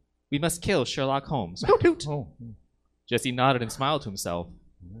 we must kill Sherlock Holmes. Hoot, hoot. Oh. Jesse nodded and smiled to himself.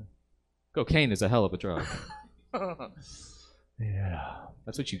 Cocaine is a hell of a drug. Yeah.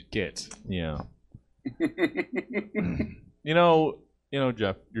 That's what you get. Yeah. You know,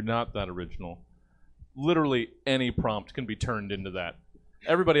 Jeff, you're not that original. Literally any prompt can be turned into that.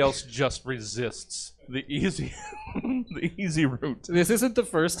 Everybody else just resists the easy route. This isn't the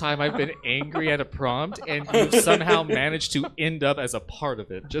first time I've been angry at a prompt, and you've somehow managed to end up as a part of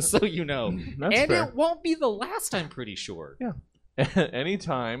it, just so you know. That's and fair. it won't be the last, I'm pretty sure. Yeah.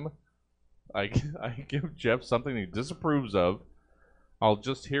 Anytime I give Jeff something he disapproves of, I'll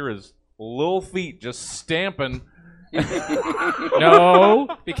just hear his little feet just stamping.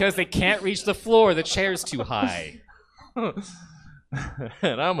 No, because they can't reach the floor. The chair's too high.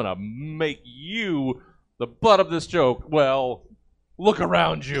 And I'm gonna make you the butt of this joke. Well, look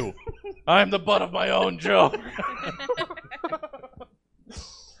around you. I'm the butt of my own joke.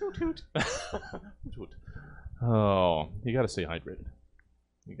 Oh, you gotta stay hydrated.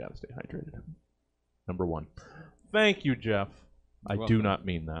 You gotta stay hydrated. Number one. Thank you, Jeff. I do not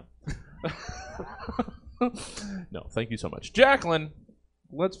mean that. No, thank you so much. Jacqueline,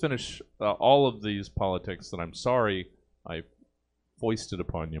 let's finish all of these politics that I'm sorry I foisted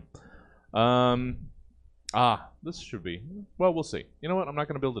upon you. This should be... well, we'll see. You know what? I'm not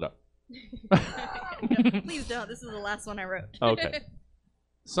going to build it up. No, please don't. This is the last one I wrote. Okay.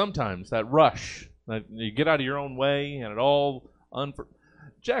 Sometimes that rush, that you get out of your own way and it all...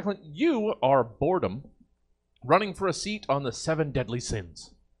 Jacqueline, you are boredom running for a seat on the 7 deadly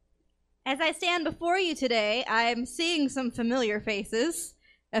sins. As I stand before you today, I'm seeing some familiar faces.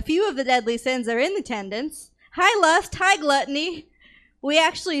 A few of the deadly sins are in attendance. Hi, lust. Hi, gluttony. We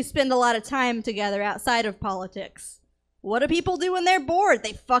actually spend a lot of time together outside of politics. What do people do when they're bored?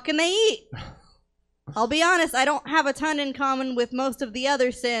 They eat. I'll be honest, I don't have a ton in common with most of the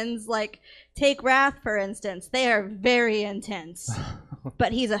other sins, like take wrath, for instance. They are very intense.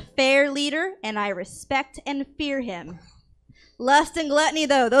 But he's a fair leader, and I respect and fear him. Lust and gluttony,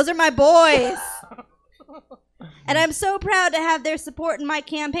 though, those are my boys. And I'm so proud to have their support in my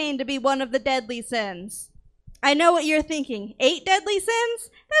campaign to be one of the deadly sins. I know what you're thinking. 8 deadly sins?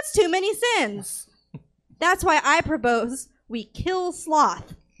 That's too many sins. That's why I propose we kill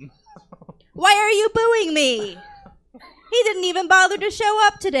sloth. Why are you booing me? He didn't even bother to show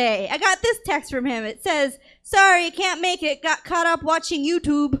up today. I got this text from him. It says, sorry, can't make it. Got caught up watching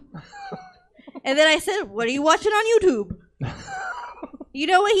YouTube. And then I said, what are you watching on YouTube? You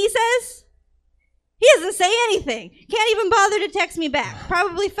know what he says? He doesn't say anything. Can't even bother to text me back.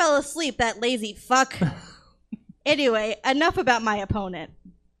 Probably fell asleep, that lazy fuck. Anyway, enough about my opponent.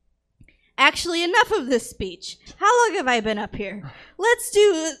 Actually, enough of this speech. How long have I been up here? Let's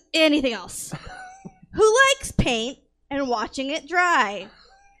do anything else. Who likes paint and watching it dry?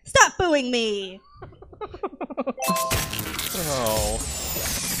 Stop booing me. Oh.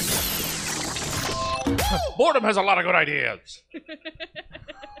 Boredom has a lot of good ideas.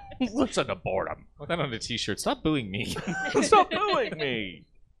 Listen to boredom. Put that on a t-shirt. Stop booing me. Stop booing me.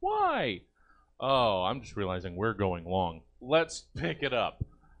 Why? Oh, I'm just realizing we're going long. Let's pick it up.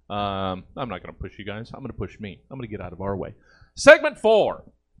 I'm not going to push you guys. I'm going to push me. I'm going to get out of our way. Segment 4.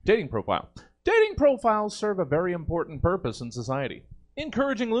 Dating profile. Dating profiles serve a very important purpose in society,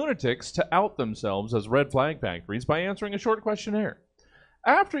 encouraging lunatics to out themselves as red flag factories by answering a short questionnaire.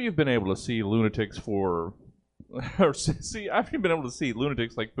 After you've been able to see lunatics after you've been able to see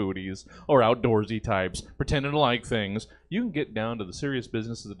lunatics like foodies or outdoorsy types pretending to like things, you can get down to the serious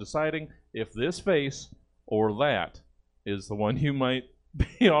business of deciding if this face or that is the one you might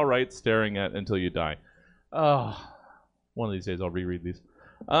be all right staring at until you die. One of these days I'll reread these.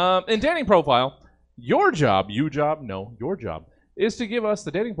 In dating profile, your job is to give us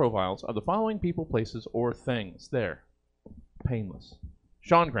the dating profiles of the following people, places, or things. There. Painless.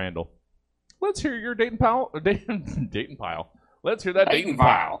 Sean Crandall. Let's hear your dating pile. Dating pile. Let's hear that dating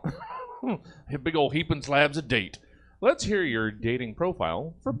pile. Big old heaping slabs of date. Let's hear your dating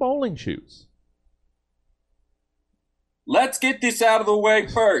profile for bowling shoes. Let's get this out of the way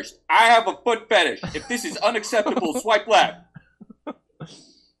first. I have a foot fetish. If this is unacceptable, swipe left.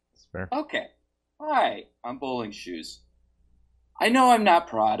 That's fair. Okay. Hi, I'm Bowling Shoes. I know I'm not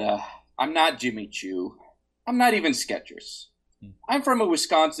Prada. I'm not Jimmy Choo. I'm not even Skechers. I'm from a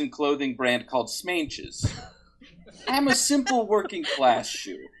Wisconsin clothing brand called Smanches. I'm a simple working class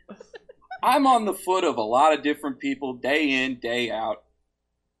shoe. I'm on the foot of a lot of different people day in, day out.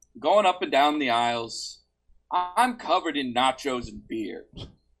 Going up and down the aisles. I'm covered in nachos and beer.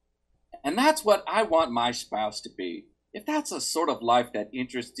 And that's what I want my spouse to be. If that's a sort of life that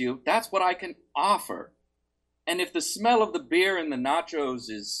interests you, that's what I can offer. And if the smell of the beer and the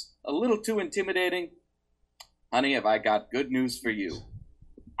nachos is a little too intimidating, honey, have I got good news for you.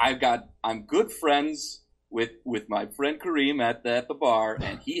 I'm good friends with my friend Kareem at the bar,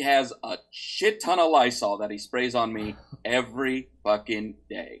 and he has a shit ton of Lysol that he sprays on me every fucking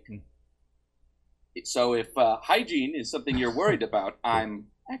day. So if hygiene is something you're worried about, I'm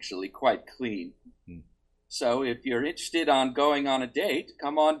actually quite clean. So if you're interested on going on a date,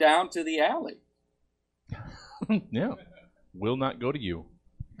 come on down to the alley. Yeah. Will not go to you.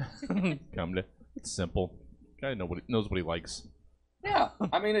 It's simple. Guy knows what he likes. Yeah.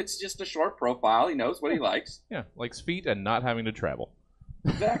 I mean, it's just a short profile. He knows what he likes. Yeah. Likes feet and not having to travel.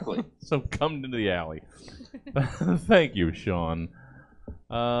 Exactly. So come into the alley. Thank you, Sean.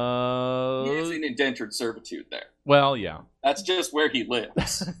 He is in indentured servitude there. Well, yeah. That's just where he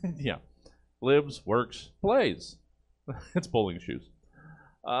lives. Yeah. Lives, works, plays. It's Bowling Shoes.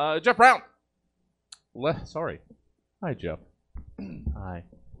 Jeff Brown. Sorry. Hi, Jeff. Hi.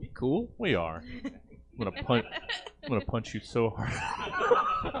 We cool? We are. I'm gonna punch you so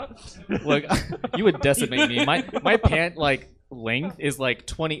hard. Look, you would decimate me. My pant length is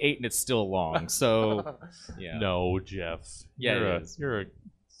 28 and it's still long. So yeah. No, Jeff. Yeah, you're a.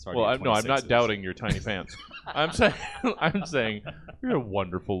 Sorry, Well, I'm not doubting your tiny pants. I'm saying you're a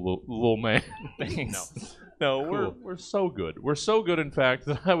wonderful little man. Thanks. No, Cool. we're so good. We're so good, in fact,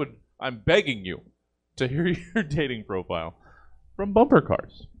 that I'm begging you to hear your dating profile from Bumper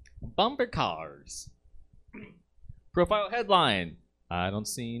Cars. Bumper Cars. Profile headline: I don't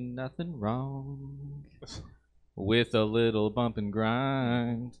see nothing wrong with a little bump and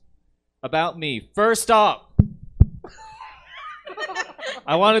grind. About me, first off,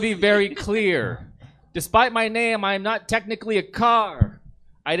 I want to be very clear. Despite my name, I am not technically a car.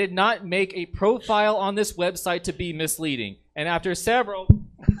 I did not make a profile on this website to be misleading. And after several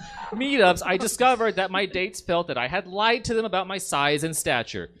meetups, I discovered that my dates felt that I had lied to them about my size and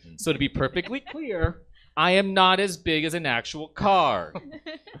stature. So to be perfectly clear, I am not as big as an actual car.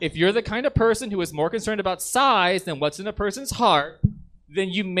 If you're the kind of person who is more concerned about size than what's in a person's heart, then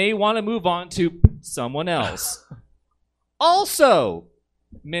you may want to move on to someone else. Also,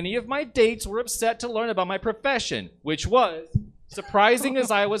 many of my dates were upset to learn about my profession, which was surprising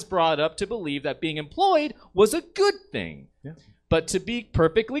as I was brought up to believe that being employed was a good thing. Yeah. But to be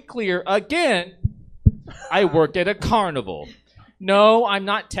perfectly clear, again, I work at a carnival. No, I'm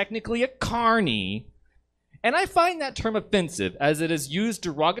not technically a carny. And I find that term offensive as it is used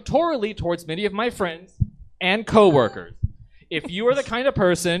derogatorily towards many of my friends and coworkers. If you are the kind of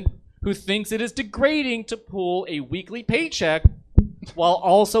person who thinks it is degrading to pull a weekly paycheck while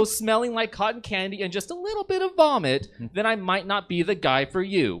also smelling like cotton candy and just a little bit of vomit, then I might not be the guy for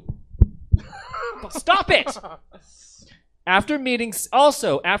you. Stop it! After meeting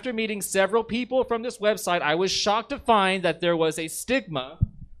several people from this website, I was shocked to find that there was a stigma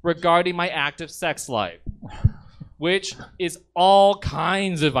regarding my active sex life, which is all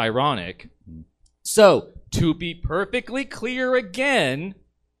kinds of ironic. So, to be perfectly clear again,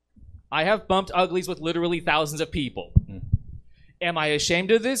 I have bumped uglies with literally thousands of people. Am I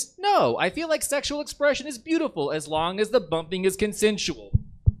ashamed of this? No. I feel like sexual expression is beautiful as long as the bumping is consensual,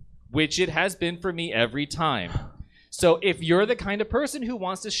 which it has been for me every time. So if you're the kind of person who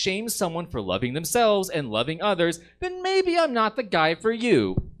wants to shame someone for loving themselves and loving others, then maybe I'm not the guy for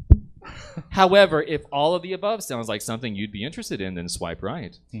you. However, if all of the above sounds like something you'd be interested in, then swipe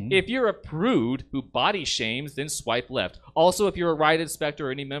right. If you're a prude who body shames, then swipe left. Also, if you're a riot inspector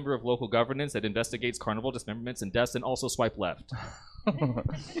or any member of local governance that investigates carnival dismemberments and deaths, then also swipe left.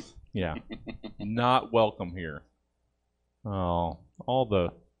 Yeah. Not welcome here. Oh, all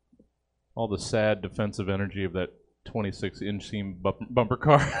the sad defensive energy of that 26-inch seam bumper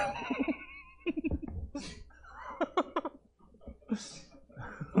car.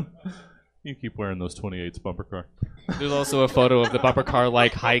 You keep wearing those 28s bumper car. There's also a photo of the bumper car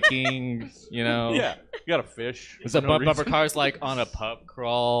like hiking, you know. Yeah, you got a fish. The bumper car's like on a pub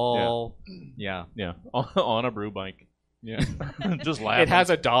crawl. Yeah. On a brew bike. Yeah. Just laughing. It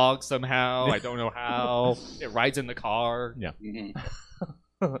has a dog somehow. I don't know how. It rides in the car. Yeah.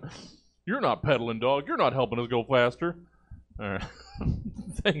 You're not pedaling, dog. You're not helping us go faster. All right.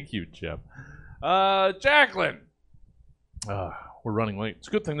 Thank you, Jeff. Jacqueline. We're running late. It's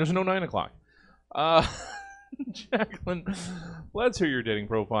a good thing there's no 9 o'clock. Jacqueline, let's hear your dating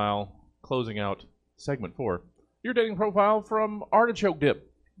profile. Closing out segment 4. Your dating profile from Artichoke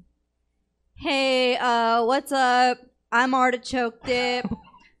Dip. Hey, what's up? I'm Artichoke Dip.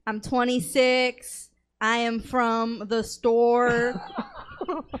 I'm 26. I am from the store.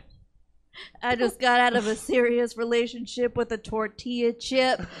 I just got out of a serious relationship with a tortilla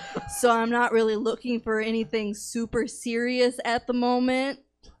chip, so I'm not really looking for anything super serious at the moment.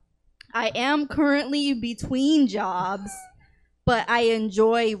 I am currently between jobs, but I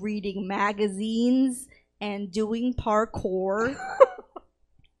enjoy reading magazines and doing parkour.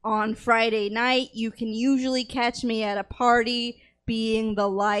 On Friday night, you can usually catch me at a party being the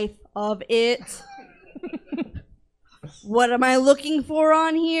life of it. What am I looking for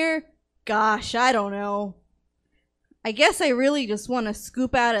on here? Gosh, I don't know. I guess I really just want to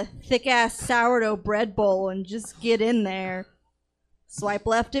scoop out a thick-ass sourdough bread bowl and just get in there. Swipe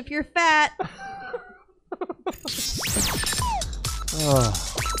left if you're fat. I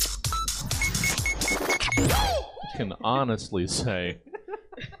can honestly say...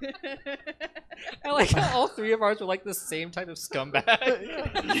 I like how all three of ours are like the same type of scumbag.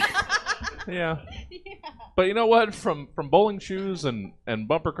 Yeah. But you know what? From bowling shoes and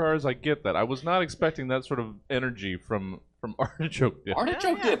bumper cars, I get that. I was not expecting that sort of energy from Artichoke Dip.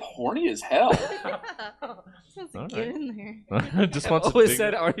 Artichoke Dip, horny as hell. Get in there. Just I wants to always dig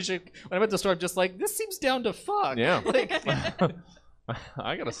said it. Artichoke. When I went to the store, I'm just like, this seems down to fuck. Yeah. Like,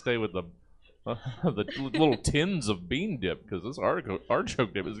 I gotta stay with the little tins of bean dip because this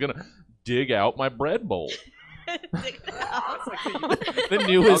artichoke dip is gonna dig out my bread bowl. the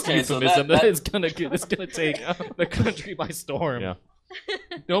newest Okay, so euphemism that- is gonna take the country by storm. Yeah.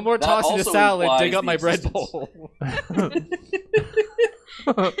 No more That tossing a also salad. implies Dig up the my bread existence. bowl.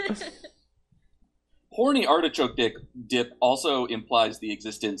 Horny artichoke dip also implies the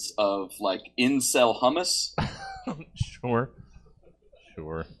existence of, like, incel hummus. Sure.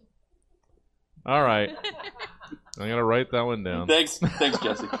 All right. I'm gonna write that one down. Thanks,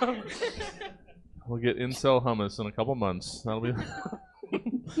 Jesse. We'll get incel hummus in a couple months. That'll be.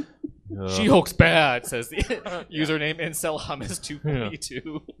 She-Hulk's bad, says the username Incel Hummus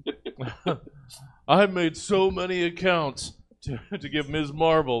 242. I've made so many accounts. to give Ms.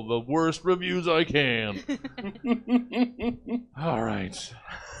 Marvel the worst reviews I can. All right.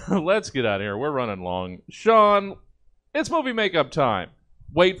 Let's get out of here. We're running long. Sean, it's movie makeup time.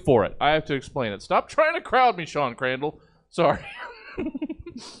 Wait for it. I have to explain it. Stop trying to crowd me, Sean Crandall. Sorry.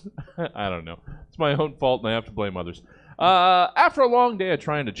 I don't know. It's my own fault, and I have to blame others. After a long day of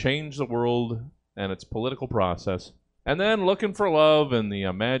trying to change the world and its political process, and then looking for love in the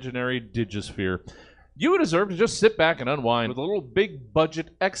imaginary digisphere, you deserve to just sit back and unwind with a little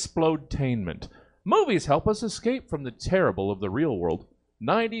big-budget exploitainment. Movies help us escape from the terrible of the real world,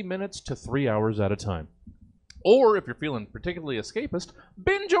 90 minutes to 3 hours at a time. Or, if you're feeling particularly escapist,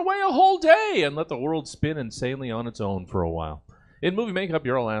 binge away a whole day and let the world spin insanely on its own for a while. In Movie Makeup,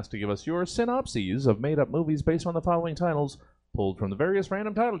 you're all asked to give us your synopses of made-up movies based on the following titles, pulled from the various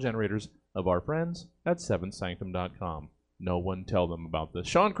random title generators of our friends at SeventhSanctum.com. No one tell them about this.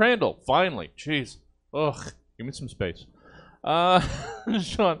 Sean Crandall, finally. Jeez. Ugh. Give me some space.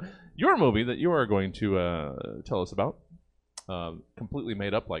 Sean, your movie that you are going to tell us about, completely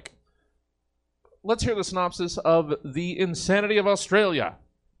made up like. Let's hear the synopsis of The Insanity of Australia.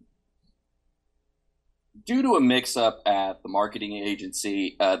 Due to a mix-up at the marketing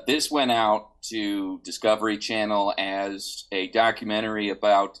agency, this went out to Discovery Channel as a documentary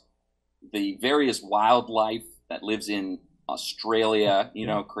about the various wildlife that lives in Australia, you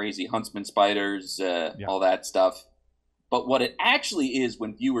know, crazy huntsman spiders, all that stuff. But what it actually is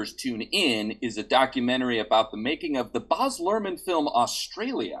when viewers tune in is a documentary about the making of the Baz Luhrmann film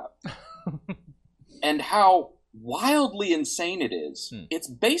Australia and how wildly insane it is. It's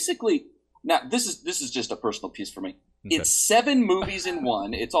basically... Now, this is just a personal piece for me. Okay. It's 7 movies in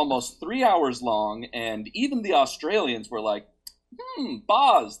one. It's almost 3 hours long, and even the Australians were like,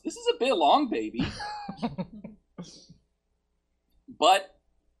 Boz, this is a bit long, baby. But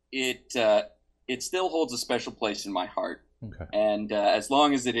it still holds a special place in my heart. Okay. And as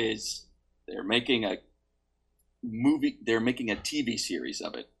long as it is, they're making a TV series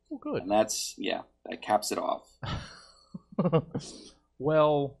of it. Oh, good. And that's, that caps it off.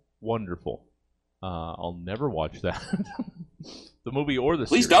 Well... Wonderful. I'll never watch that. The movie or the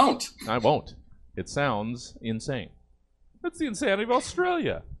series. Please don't. I won't. It sounds insane. That's the insanity of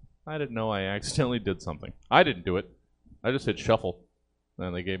Australia. I didn't know I accidentally did something. I didn't do it. I just hit shuffle.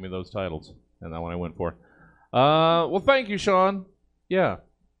 And they gave me those titles. And that one I went for. Well, thank you, Sean. Yeah.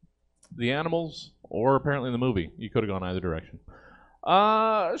 The animals, or apparently the movie. You could have gone either direction.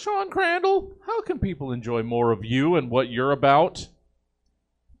 Sean Crandall, how can people enjoy more of you and what you're about?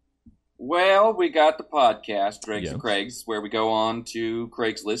 Well, we got the podcast, Dregs and Craigs, where we go on to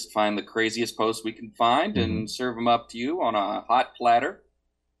Craigslist, find the craziest posts we can find, and serve them up to you on a hot platter.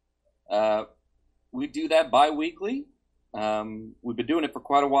 We do that bi-weekly. We've been doing it for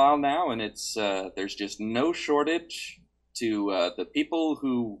quite a while now, and it's there's just no shortage to the people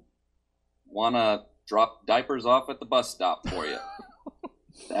who want to drop diapers off at the bus stop for you.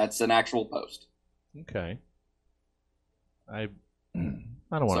 That's an actual post. Okay. I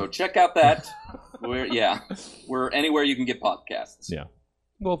don't want to. So check out that. We're anywhere you can get podcasts. Yeah.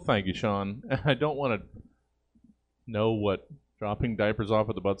 Well, thank you, Sean. I don't want to know what dropping diapers off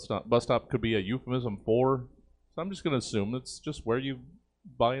at the bus stop could be a euphemism for. So I'm just going to assume it's just where you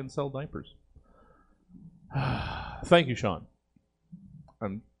buy and sell diapers. Thank you, Sean.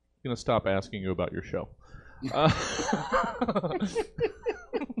 I'm going to stop asking you about your show.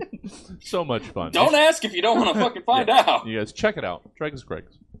 So much fun. Don't ask if you don't want to fucking find out. You guys check it out. Dregs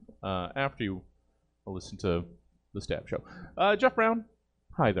Craigs. After you listen to the Stab Show. Jeff Brown,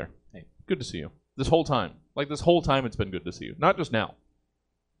 hi there. Hey. Good to see you. This whole time. Like this whole time it's been good to see you. Not just now.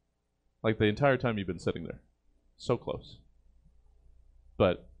 Like the entire time you've been sitting there. So close.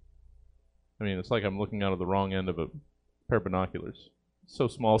 But, I mean, it's like I'm looking out of the wrong end of a pair of binoculars. So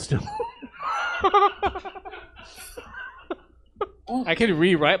small still. I can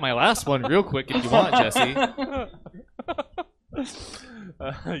rewrite my last one real quick if you want, Jesse.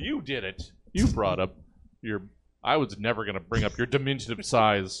 You did it. You brought up your... I was never going to bring up your diminutive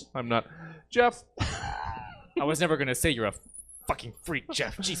size. I'm not... Jeff... I was never going to say you're a fucking freak,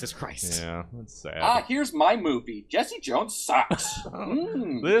 Jeff. Jesus Christ. Yeah, that's sad. Here's my movie. Jesse Jones sucks.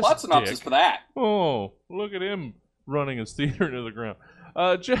 This plot synopsis dick. For that. Oh, look at him running his theater into the ground.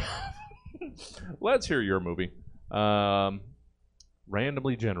 Jeff, let's hear your movie.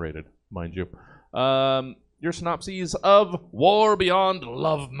 Randomly generated, mind you. Your synopses of War Beyond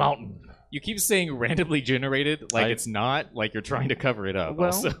Love Mountain. You keep saying randomly generated like it's not, like you're trying to cover it up. Well,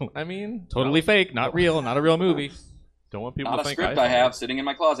 also. I mean... Totally fake, not real, not a real movie. Don't want people not to think a script I have sitting in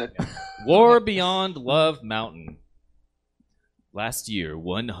my closet. War Beyond Love Mountain. Last year,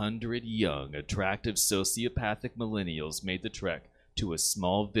 100 young, attractive sociopathic millennials made the trek to a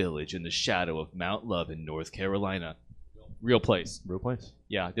small village in the shadow of Mount Love in North Carolina. Real place. Real place.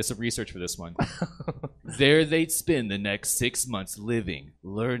 Yeah, did some research for this one. There they'd spend the next 6 months living,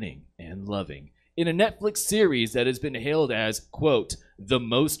 learning, and loving in a Netflix series that has been hailed as, quote, the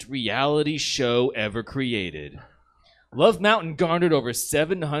most reality show ever created. Love Mountain garnered over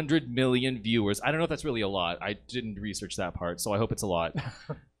 700 million viewers. I don't know if that's really a lot. I didn't research that part, so I hope it's a lot.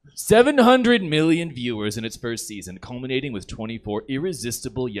 700 million viewers in its first season, culminating with 24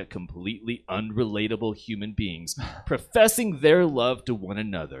 irresistible yet completely unrelatable human beings professing their love to one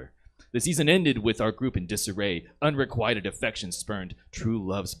another. The season ended with our group in disarray, unrequited affection spurned, true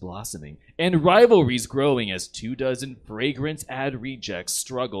loves blossoming, and rivalries growing as 24 fragrance ad rejects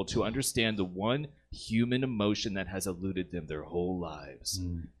struggle to understand the one human emotion that has eluded them their whole lives.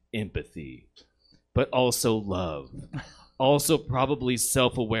 Empathy. But also love. Also probably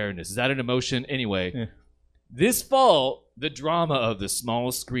self-awareness. Is that an emotion? Anyway, Yeah. This fall, the drama of the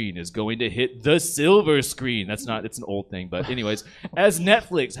small screen is going to hit the silver screen. It's an old thing, but anyways, as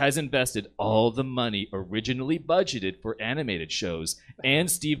Netflix has invested all the money originally budgeted for animated shows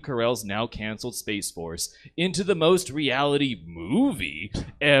and Steve Carell's now canceled Space Force into the most reality movie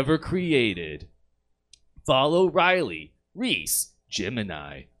ever created. Follow Riley, Reese,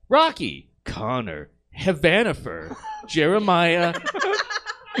 Gemini, Rocky, Connor, Havanifer, Jeremiah,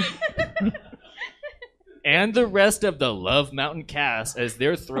 and the rest of the Love Mountain cast as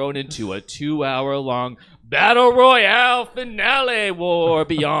they're thrown into a 2-hour-long Battle Royale finale war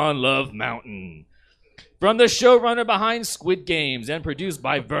beyond Love Mountain. From the showrunner behind Squid Games and produced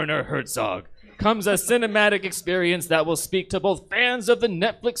by Werner Herzog comes a cinematic experience that will speak to both fans of the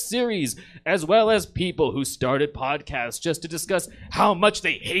Netflix series as well as people who started podcasts just to discuss how much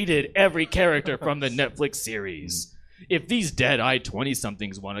they hated every character from the Netflix series. If these dead-eyed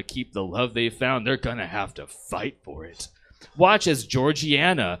 20-somethings want to keep the love they found, they're gonna have to fight for it. Watch as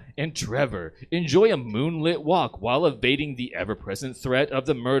Georgiana and Trevor enjoy a moonlit walk while evading the ever-present threat of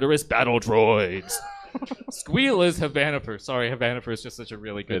the murderous battle droids. Squeal is Havanifer. Sorry, Havanifer is just such a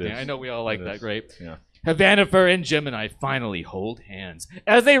really good name. I know we all like that, great. Yeah. Havanifer and Gemini finally hold hands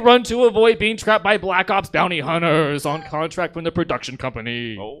as they run to avoid being trapped by Black Ops bounty hunters on contract from the production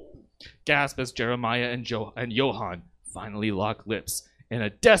company. Oh. Gasp as Jeremiah and Johan finally lock lips in a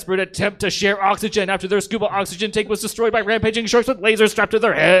desperate attempt to share oxygen after their scuba oxygen tank was destroyed by rampaging sharks with lasers strapped to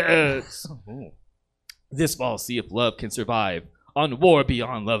their heads. This fall, see if love can survive on War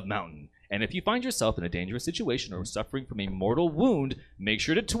Beyond Love Mountain. And if you find yourself in a dangerous situation or suffering from a mortal wound, make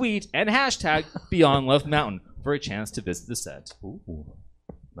sure to tweet and hashtag Beyond Love Mountain for a chance to visit the set. Ooh.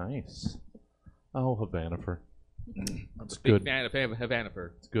 Nice. Oh, Havanifer. I'm That's a big good. fan of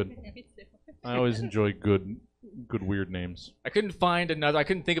Havanifer. It's good. I always enjoy good weird names. I couldn't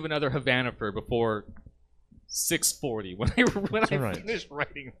think of another Havanifer before 6:40 when I all right. finished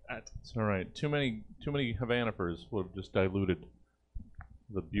writing that. It's all right. Too many Havanifers would have just diluted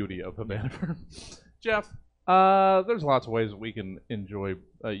the beauty of Havanifer. Jeff, there's lots of ways that we can enjoy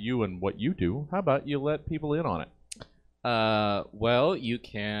you and what you do. How about you let people in on it? Well, you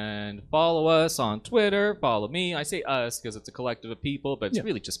can follow us on Twitter. Follow me. I say us because it's a collective of people, but it's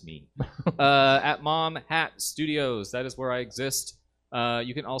really just me. At Mom Hat Studios. That is where I exist.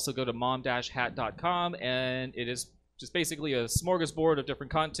 You can also go to mom-hat.com, and it is just basically a smorgasbord of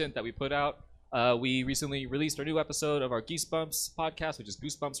different content that we put out. We recently released our new episode of our Goosebumps podcast, which is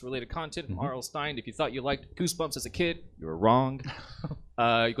Goosebumps-related content from R.L. Stine. If you thought you liked Goosebumps as a kid, you were wrong.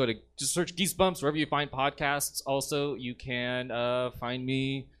 You go to just search Goosebumps wherever you find podcasts. Also, you can find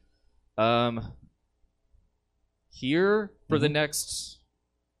me here for the next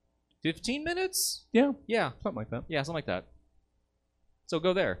 15 minutes. Yeah, Yeah, something like that. something like that. So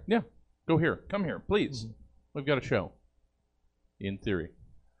go there. Yeah, go here. Come here, please. We've got a show. In theory.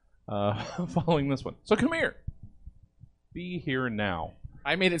 Following this one. So come here. Be here now.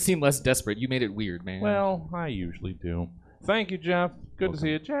 I made it seem less desperate. You made it weird, man. Well, I usually do. Thank you, Jeff. Good to see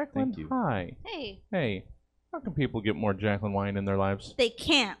you. Jacqueline, Thank you. hi. Hey, Hey, how can people get more Jacqueline wine in their lives? they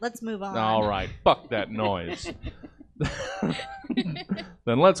can't. Let's move on. All right, fuck that noise.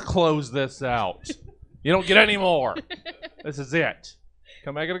 Then let's close this out. You don't get any more. This is it.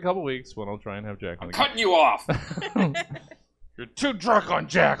 Come back in a couple weeks when I'll try and have Jacqueline again. Cutting you off. You're too drunk on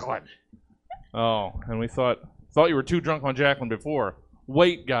Jacqueline. Oh, and we thought you were too drunk on Jacqueline before.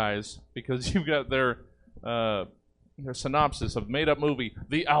 Wait, guys, because you've got their synopsis of made-up movie,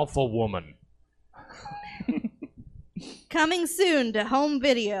 The Alpha Woman. Coming soon to home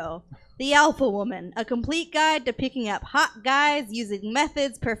video. The Alpha Woman, a complete guide to picking up hot guys using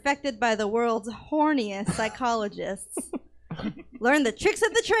methods perfected by the world's horniest psychologists. Learn the tricks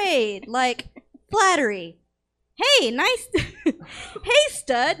of the trade, like flattery. Hey, nice. Hey,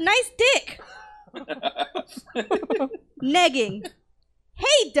 stud, nice dick. Negging.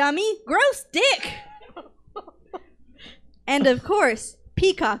 Hey, dummy, gross dick. And of course,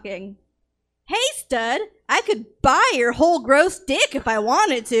 peacocking. Hey, stud, I could buy your whole gross dick if I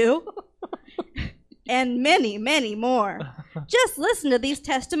wanted to. And many, many more. Just listen to these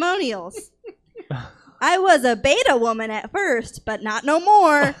testimonials. I was a beta woman at first, but not no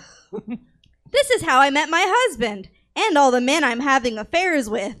more. This is how I met my husband and all the men I'm having affairs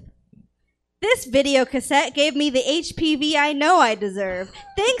with. This video cassette gave me the HPV I know I deserve.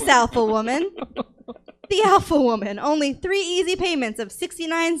 Thanks, Alpha Woman. The Alpha Woman. Only 3 easy payments of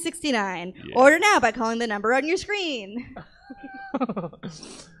 $69.69. Yeah. Order now by calling the number on your screen.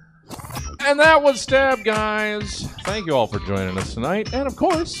 And that was Stab, guys. Thank you all for joining us tonight. And, of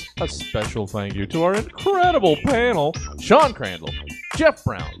course, a special thank you to our incredible panel, Sean Crandall, Jeff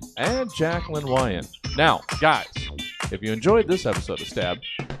Brown, and Jacqueline Wyan. Now, guys, if you enjoyed this episode of Stab,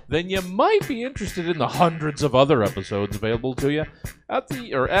 then you might be interested in the hundreds of other episodes available to you at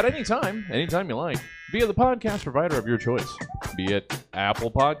any time you like, via the podcast provider of your choice, be it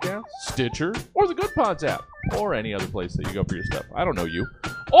Apple Podcasts, Stitcher, or the Good Pods app, or any other place that you go for your stuff. I don't know you.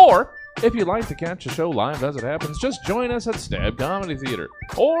 Or, if you'd like to catch the show live as it happens, just join us at Stab Comedy Theater,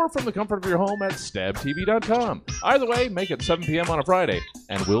 or from the comfort of your home at stabtv.com. Either way, make it 7 p.m. on a Friday,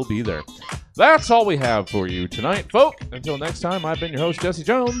 and we'll be there. That's all we have for you tonight, folk. Until next time, I've been your host, Jesse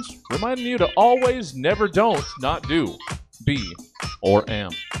Jones, reminding you to always, never, don't, not do, be, or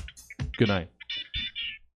am. Good night.